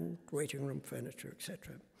and waiting room furniture,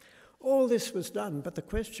 etc. All this was done, but the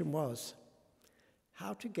question was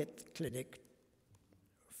how to get the clinic,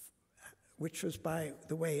 which was, by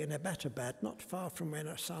the way, in Abbottabad, not far from where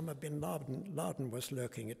Osama bin Laden was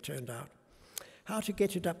lurking, it turned out, how to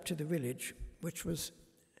get it up to the village,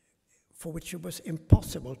 for which it was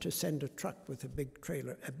impossible to send a truck with a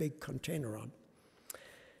big container on.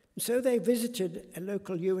 So they visited a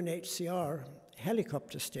local UNHCR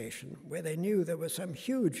helicopter station where they knew there were some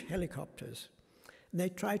huge helicopters. And they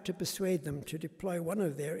tried to persuade them to deploy one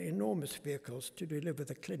of their enormous vehicles to deliver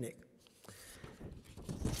the clinic.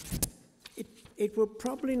 It would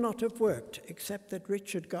probably not have worked, except that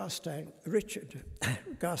Richard Garstang,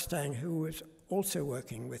 who was also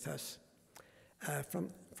working with us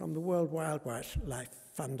from the World Wildlife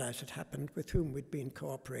Fund, as it happened, with whom we'd been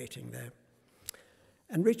cooperating there.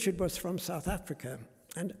 And Richard was from South Africa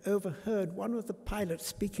and overheard one of the pilots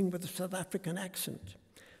speaking with a South African accent.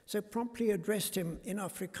 So promptly addressed him in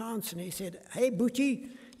Afrikaans, and he said, "Hey, Boetie,"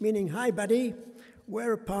 meaning "Hi, buddy,"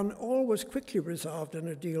 whereupon all was quickly resolved and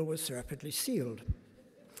a deal was rapidly sealed.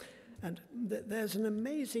 And there's an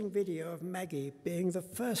amazing video of Maggie being the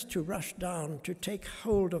first to rush down to take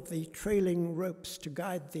hold of the trailing ropes to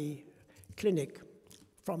guide the clinic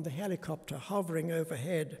from the helicopter hovering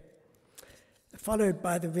overhead, followed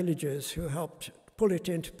by the villagers who helped pull it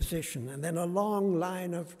into position, and then a long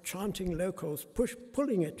line of chanting locals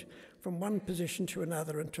pulling it from one position to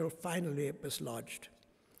another until finally it was lodged.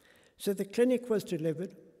 So the clinic was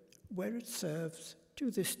delivered where it serves to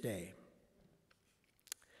this day.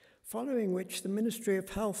 Following which the Ministry of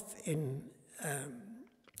Health in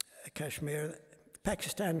Kashmir,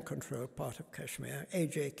 Pakistan-controlled part of Kashmir,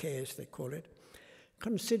 AJK as they call it,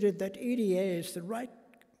 considered that EDA is the right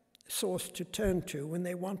source to turn to when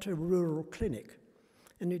they want a rural clinic.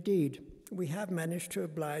 And indeed, we have managed to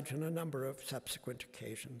oblige on a number of subsequent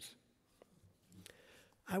occasions.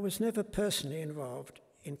 I was never personally involved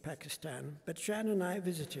in Pakistan, but Jan and I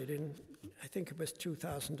visited in, I think it was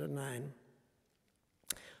 2009.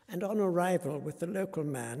 And on arrival with the local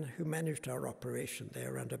man who managed our operation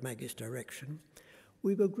there under Maggie's direction,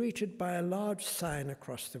 we were greeted by a large sign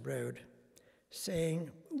across the road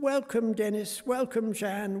saying, "Welcome, Dennis, welcome,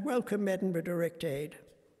 Jan, welcome, Edinburgh Direct Aid."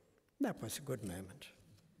 That was a good moment.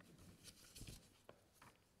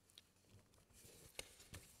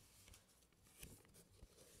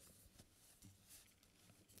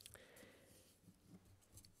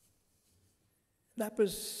 That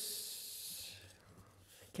was,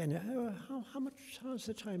 Kenya, how's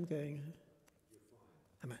the time going?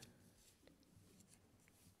 Am I?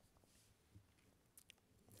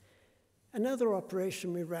 Another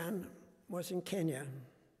operation we ran was in Kenya.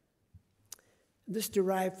 This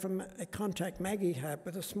derived from a contact Maggie had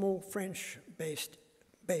with a small French-based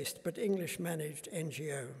but English-managed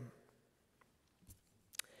NGO.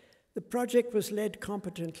 The project was led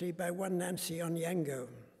competently by one Nancy Onyango.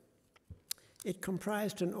 It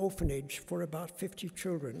comprised an orphanage for about 50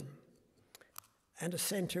 children and a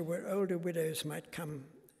centre where older widows might come,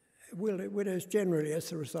 widows generally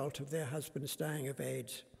as a result of their husbands dying of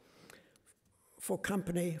AIDS, for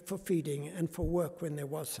company, for feeding, and for work when there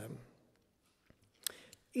was some.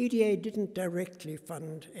 EDA didn't directly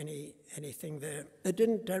fund anything there. It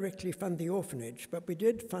didn't directly fund the orphanage, but we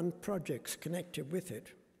did fund projects connected with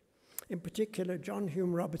it. In particular, John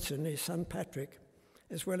Hume Robertson and his son Patrick,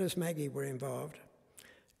 as well as Maggie, were involved.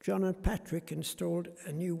 John and Patrick installed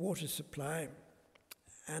a new water supply,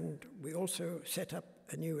 and we also set up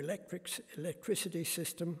a new electricity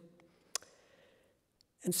system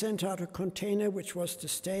and sent out a container which was to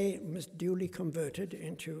stay, was duly converted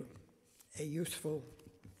into a useful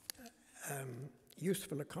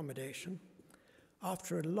accommodation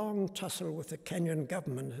after a long tussle with the Kenyan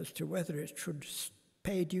government as to whether it should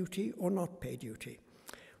pay duty or not pay duty,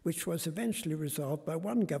 which was eventually resolved by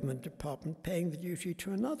one government department paying the duty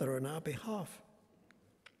to another on our behalf.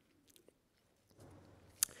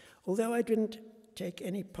 Although I didn't take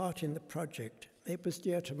any part in the project, it was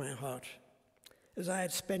dear to my heart, as I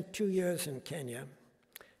had spent 2 years in Kenya,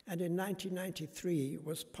 and in 1993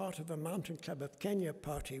 was part of a Mountain Club of Kenya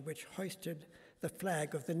party which hoisted the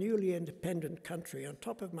flag of the newly independent country on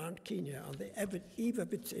top of Mount Kenya on the eve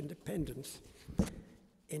of its independence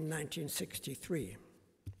in 1963.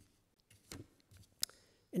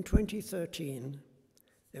 In 2013,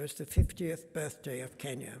 there was the 50th birthday of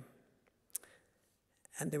Kenya,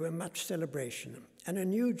 and there were much celebration. And a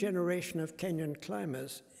new generation of Kenyan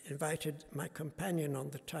climbers invited my companion on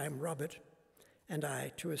the time, Robert, and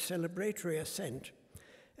I to a celebratory ascent,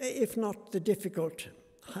 if not the difficult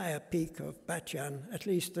higher peak of Batyan, at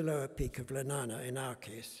least the lower peak of Lenana in our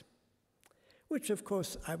case, which of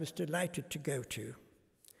course I was delighted to go to,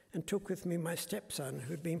 and took with me my stepson,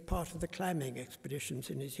 who had been part of the climbing expeditions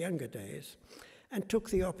in his younger days, and took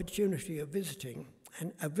the opportunity of visiting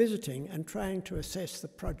and trying to assess the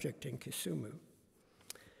project in Kisumu.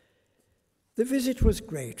 The visit was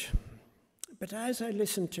great, but as I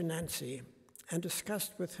listened to Nancy and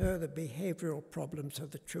discussed with her the behavioral problems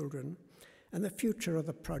of the children and the future of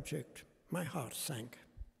the project, my heart sank.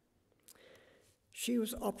 She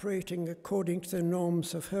was operating according to the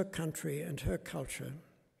norms of her country and her culture.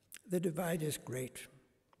 The divide is great.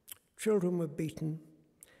 Children were beaten,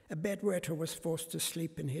 a bedwetter was forced to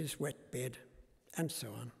sleep in his wet bed, and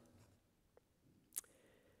so on.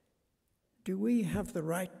 Do we have the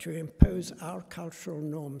right to impose our cultural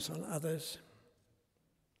norms on others?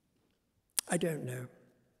 I don't know.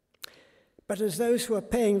 But as those who are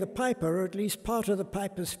paying the piper, or at least part of the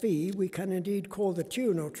piper's fee, we can indeed call the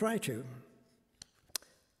tune or try to.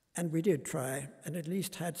 And we did try, and at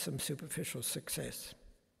least had some superficial success.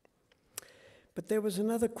 But there was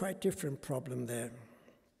another quite different problem there.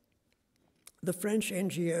 The French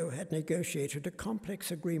NGO had negotiated a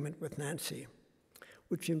complex agreement with Nancy,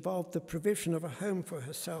 which involved the provision of a home for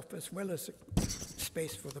herself as well as a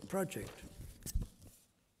space for the project.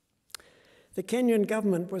 The Kenyan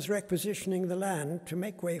government was requisitioning the land to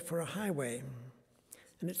make way for a highway,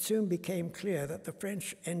 and it soon became clear that the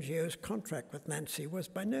French NGO's contract with Nancy was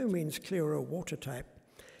by no means clear or watertight,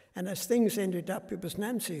 and as things ended up, it was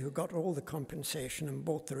Nancy who got all the compensation and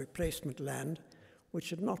bought the replacement land, which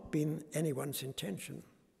had not been anyone's intention.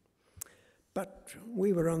 But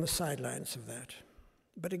we were on the sidelines of that.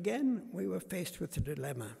 But again, we were faced with a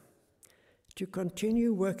dilemma. To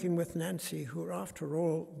continue working with Nancy, who after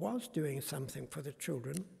all was doing something for the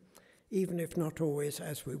children, even if not always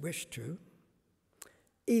as we wished to,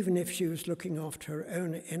 even if she was looking after her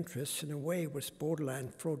own interests in a way was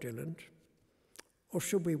borderline fraudulent, or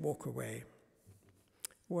should we walk away?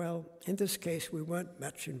 Well, in this case, we weren't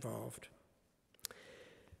much involved.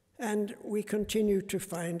 And we continue to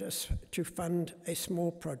fund a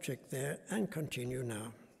small project there and continue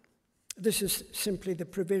now. This is simply the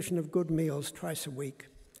provision of good meals twice a week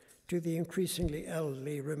to the increasingly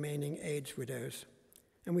elderly remaining AIDS widows,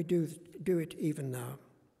 and we do it even now.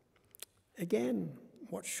 Again,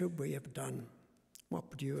 what should we have done? What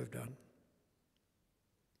would you have done?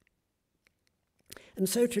 And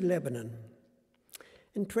so to Lebanon.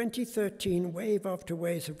 In 2013, wave after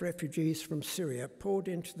wave of refugees from Syria poured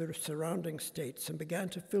into the surrounding states and began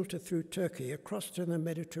to filter through Turkey across to the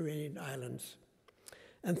Mediterranean islands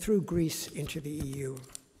and through Greece into the EU.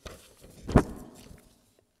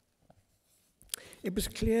 It was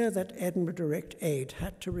clear that Edinburgh Direct Aid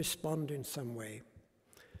had to respond in some way.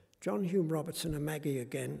 John Hume Robertson and Maggie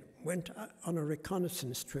again went on a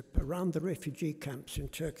reconnaissance trip around the refugee camps in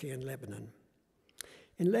Turkey and Lebanon.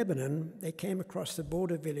 In Lebanon, they came across the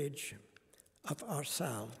border village of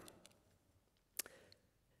Arsal.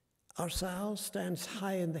 Arsal stands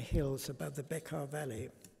high in the hills above the Bekaa Valley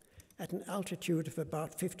at an altitude of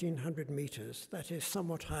about 1,500 meters, that is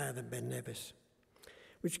somewhat higher than Ben Nevis,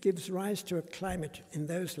 which gives rise to a climate in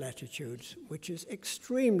those latitudes which is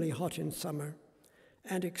extremely hot in summer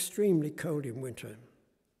and extremely cold in winter.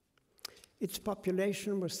 Its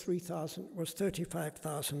population was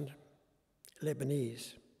 35,000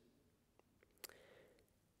 Lebanese.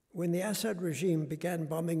 When the Assad regime began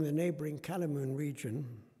bombing the neighboring Kalamoon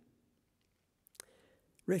region,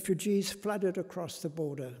 refugees flooded across the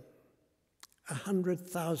border,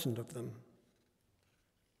 100,000 of them.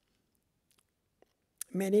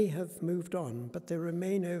 Many have moved on, but there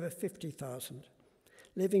remain over 50,000,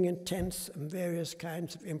 living in tents and various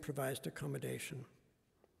kinds of improvised accommodation.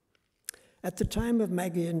 At the time of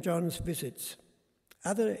Maggie and John's visits,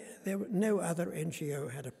 no other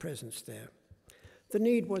NGO had a presence there. The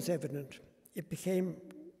need was evident. It became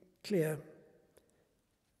clear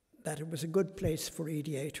that it was a good place for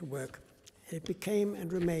EDA to work. It became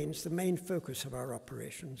and remains the main focus of our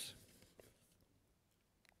operations.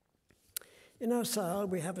 In Arsal,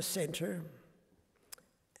 we have a center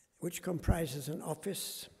which comprises an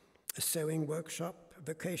office, a sewing workshop, a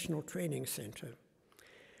vocational training center.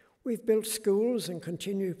 We've built schools and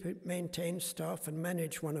continue to maintain staff and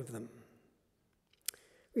manage one of them.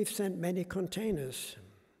 We've sent many containers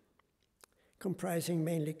comprising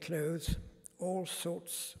mainly clothes, all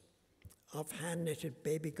sorts of hand-knitted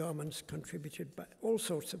baby garments contributed by all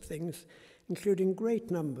sorts of things, including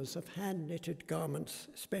great numbers of hand-knitted garments,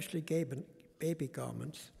 especially baby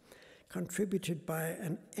garments, contributed by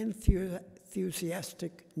an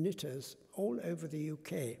enthusiastic knitters all over the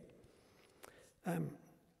UK,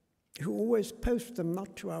 who always post them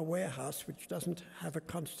not to our warehouse, which doesn't have a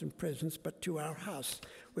constant presence, but to our house,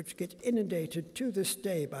 which gets inundated to this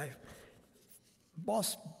day by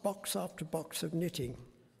box after box of knitting,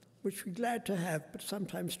 which we're glad to have, but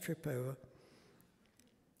sometimes trip over.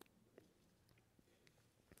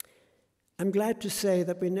 I'm glad to say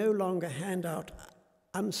that we no longer hand out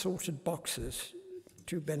unsorted boxes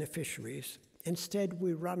to beneficiaries. Instead,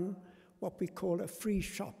 we run what we call a free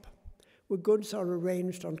shop, where goods are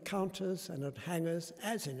arranged on counters and on hangers,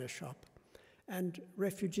 as in a shop, and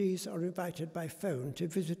refugees are invited by phone to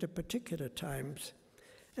visit at particular times,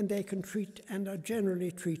 and they can treat and are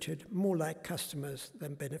generally treated more like customers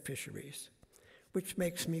than beneficiaries, which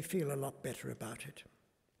makes me feel a lot better about it.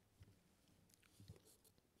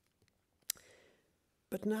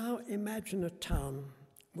 But now imagine a town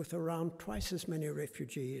with around twice as many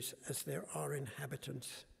refugees as there are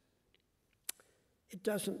inhabitants. It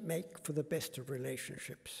doesn't make for the best of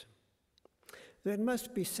relationships. Though it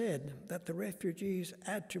must be said that the refugees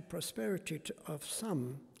add to prosperity of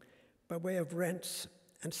some by way of rents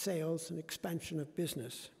and sales and expansion of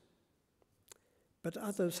business. But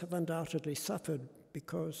others have undoubtedly suffered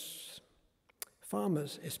because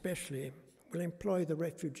farmers especially will employ the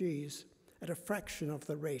refugees at a fraction of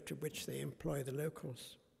the rate at which they employ the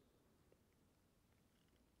locals.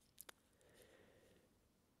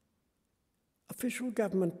 Official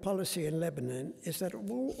government policy in Lebanon is that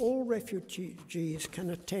all refugees can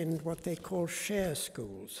attend what they call share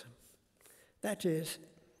schools. That is,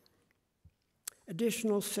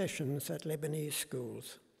 additional sessions at Lebanese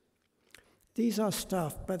schools. These are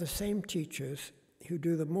staffed by the same teachers who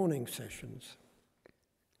do the morning sessions.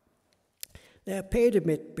 They are paid a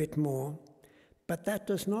bit more, but that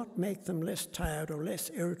does not make them less tired or less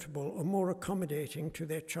irritable or more accommodating to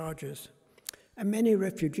their charges. And many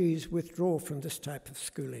refugees withdraw from this type of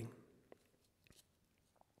schooling.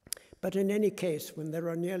 But in any case, when there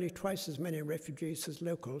are nearly twice as many refugees as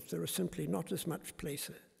locals, there are simply not as much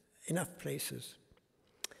enough places.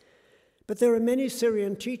 But there are many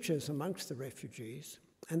Syrian teachers amongst the refugees,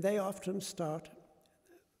 and they often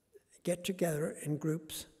get together in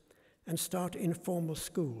groups and start informal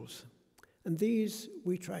schools. And these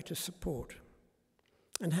we try to support,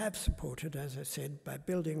 and have supported, as I said, by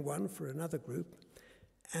building one for another group,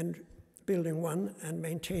 and building one and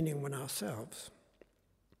maintaining one ourselves.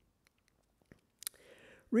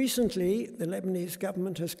 Recently, the Lebanese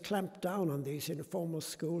government has clamped down on these informal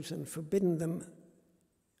schools and forbidden them.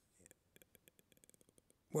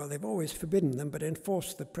 Well, they've always forbidden them, but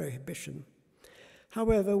enforced the prohibition.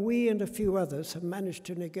 However, we and a few others have managed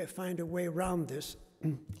to find a way around this.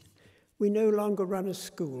 We no longer run a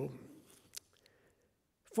school,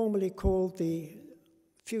 formerly called the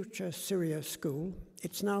future Syria School.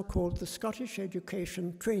 It's now called the Scottish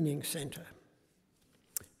Education Training Centre.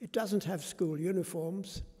 It doesn't have school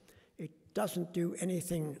uniforms. It doesn't do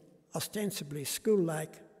anything ostensibly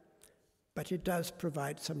school-like, but it does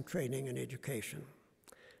provide some training and education.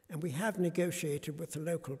 And we have negotiated with the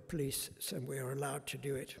local police, so we are allowed to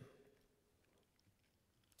do it.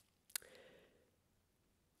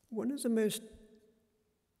 One of the most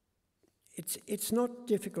It's not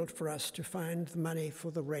difficult for us to find the money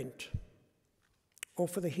for the rent, or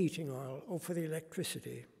for the heating oil, or for the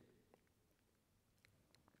electricity.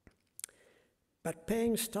 But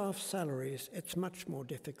paying staff salaries, it's much more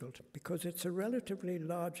difficult because it's a relatively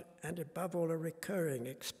large and above all a recurring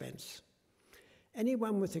expense.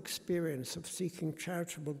 Anyone with experience of seeking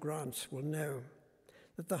charitable grants will know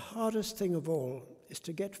that the hardest thing of all is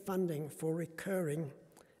to get funding for recurring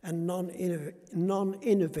and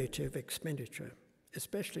non-innovative expenditure,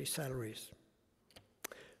 especially salaries.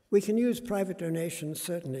 We can use private donations,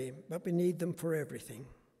 certainly, but we need them for everything.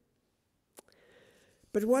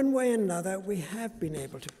 But one way or another, we have been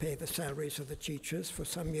able to pay the salaries of the teachers for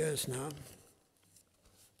some years now.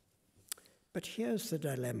 But here's the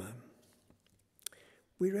dilemma.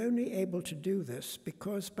 We're only able to do this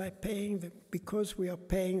because we are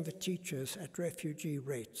paying the teachers at refugee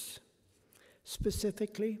rates.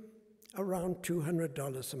 Specifically, around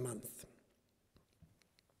 $200 a month,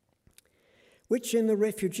 which in the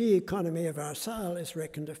refugee economy of our Sahel is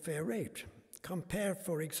reckoned a fair rate. Compare,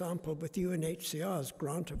 for example, with UNHCR's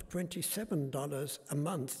grant of $27 a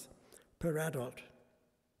month per adult.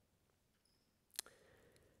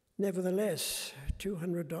 Nevertheless,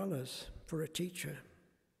 $200 for a teacher.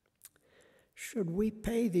 Should we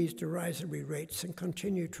pay these derisory rates and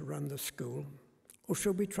continue to run the school? Or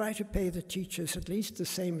should we try to pay the teachers at least the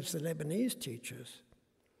same as the Lebanese teachers?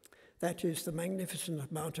 That is, the magnificent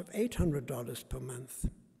amount of $800 per month,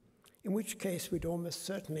 in which case we'd almost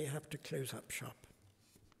certainly have to close up shop.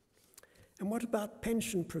 And what about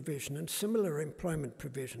pension provision and similar employment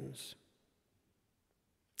provisions?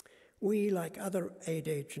 We, like other aid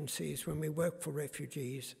agencies, when we work for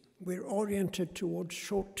refugees, we're oriented towards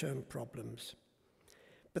short-term problems.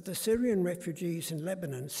 But the Syrian refugees in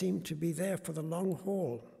Lebanon seem to be there for the long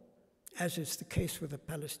haul, as is the case with the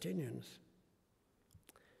Palestinians.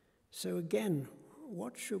 So again,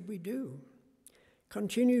 what should we do?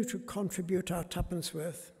 Continue to contribute our tuppence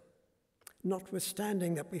worth,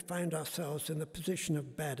 notwithstanding that we find ourselves in the position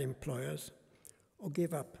of bad employers, or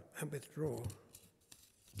give up and withdraw?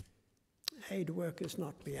 Aid work is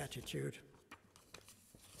not beatitude.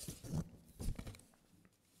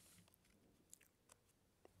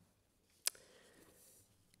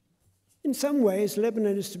 In some ways,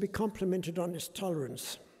 Lebanon is to be complimented on its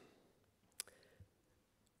tolerance.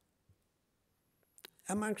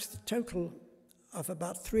 Amongst the total of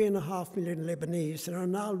about 3.5 million Lebanese, there are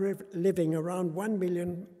now living around 1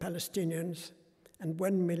 million Palestinians and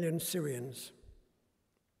 1 million Syrians.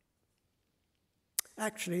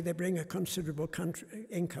 Actually, they bring a considerable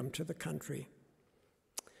income to the country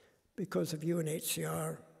because of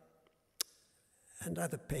UNHCR and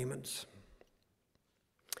other payments.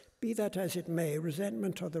 Be that as it may,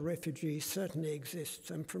 resentment of the refugees certainly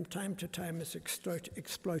exists and from time to time is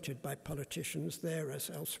exploited by politicians there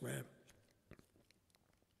as elsewhere.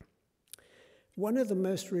 One of the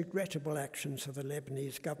most regrettable actions of the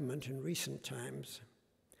Lebanese government in recent times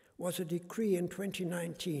was a decree in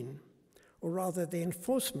 2019, or rather the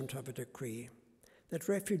enforcement of a decree, that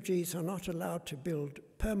refugees are not allowed to build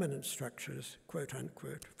permanent structures, quote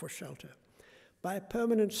unquote, for shelter. By a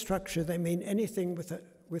permanent structure, they mean anything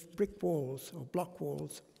with brick walls or block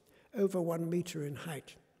walls over 1 meter in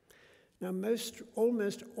height. Now,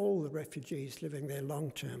 almost all the refugees living there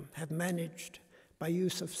long term have managed, by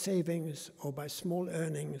use of savings or by small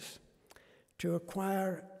earnings, to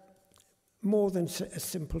acquire more than a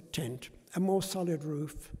simple tent, a more solid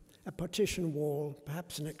roof, a partition wall,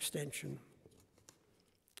 perhaps an extension.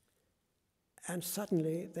 And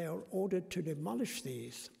suddenly they are ordered to demolish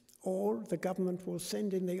these, or the government will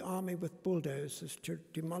send in the army with bulldozers to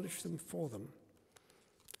demolish them for them.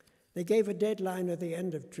 They gave a deadline at the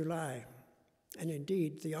end of July, and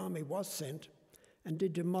indeed the army was sent and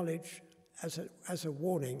did demolish, as a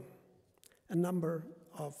warning, a number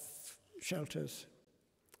of shelters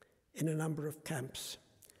in a number of camps,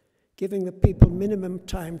 giving the people minimum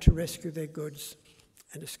time to rescue their goods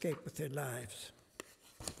and escape with their lives.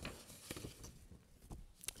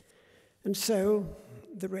 And so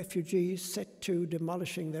the refugees set to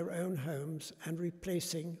demolishing their own homes and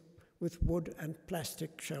replacing with wood and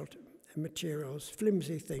plastic shelter materials,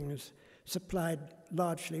 flimsy things supplied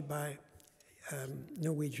largely by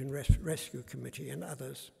Norwegian Rescue Committee and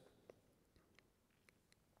others.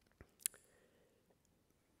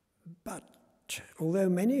 But although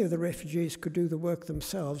many of the refugees could do the work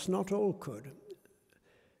themselves, not all could.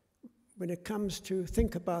 When it comes to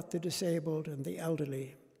think about the disabled and the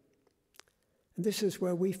elderly, and this is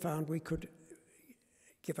where we found we could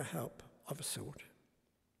give a help of a sort.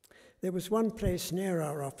 There was one place near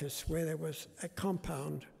our office where there was a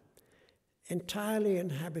compound entirely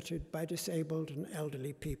inhabited by disabled and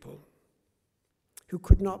elderly people who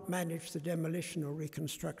could not manage the demolition or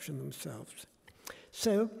reconstruction themselves.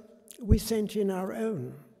 So we sent in our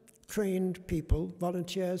own trained people,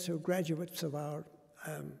 volunteers who are graduates of our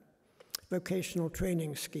vocational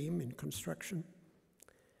training scheme in construction,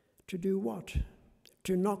 to do what?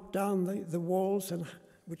 To knock down the walls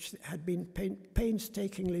which had been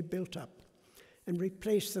painstakingly built up and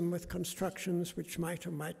replace them with constructions which might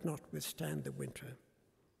or might not withstand the winter.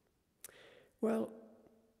 Well,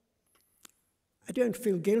 I don't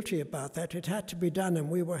feel guilty about that. It had to be done and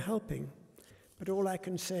we were helping. But all I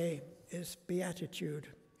can say is beatitude,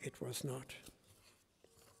 it was not.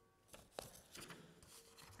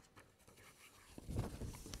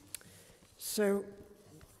 So,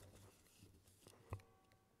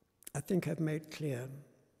 I think I've made clear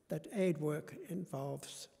that aid work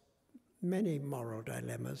involves many moral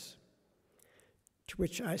dilemmas to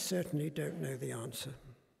which I certainly don't know the answer.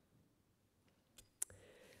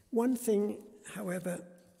 One thing, however,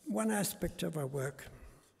 one aspect of our work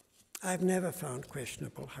I've never found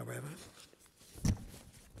questionable, however,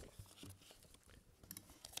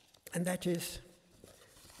 and that is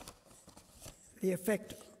the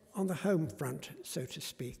effect on the home front, so to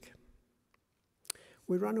speak.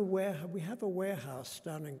 We have a warehouse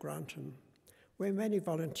down in Granton where many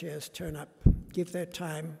volunteers turn up, give their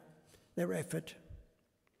time, their effort.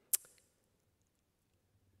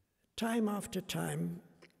 Time after time,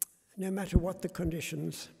 no matter what the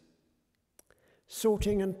conditions,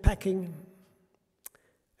 sorting and packing,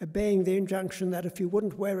 obeying the injunction that if you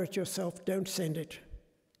wouldn't wear it yourself, don't send it,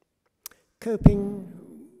 coping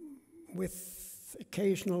with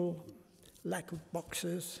occasional lack of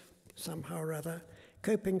boxes, somehow or other,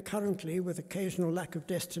 coping currently with occasional lack of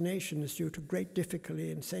destinations due to great difficulty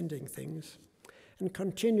in sending things, and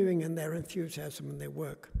continuing in their enthusiasm in their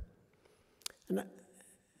work.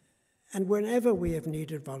 And whenever we have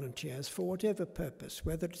needed volunteers, for whatever purpose,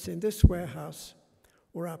 whether it's in this warehouse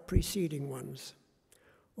or our preceding ones,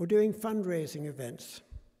 or doing fundraising events,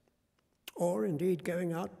 or indeed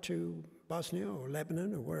going out to Bosnia or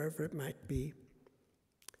Lebanon or wherever it might be,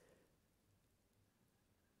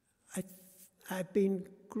 I've been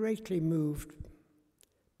greatly moved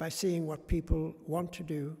by seeing what people want to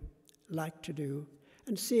do, like to do,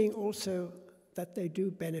 and seeing also that they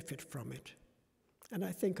do benefit from it. And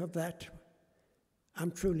I think of that,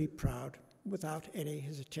 I'm truly proud, without any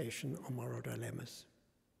hesitation or moral dilemmas.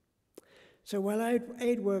 So while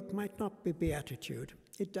aid work might not be beatitude,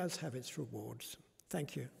 it does have its rewards.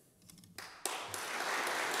 Thank you.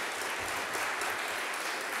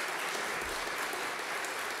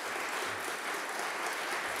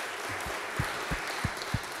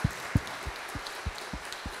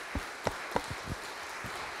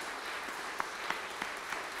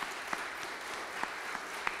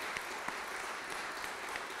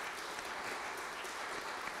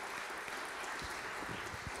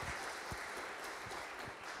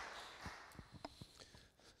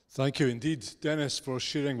 Thank you indeed, Dennis, for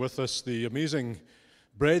sharing with us the amazing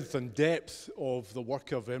breadth and depth of the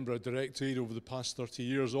work of Edinburgh Direct Aid over the past 30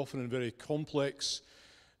 years, often in very complex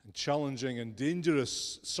and challenging and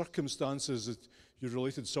dangerous circumstances. That you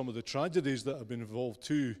related some of the tragedies that have been involved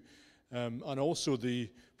too, and also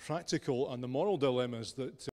the practical and the moral dilemmas that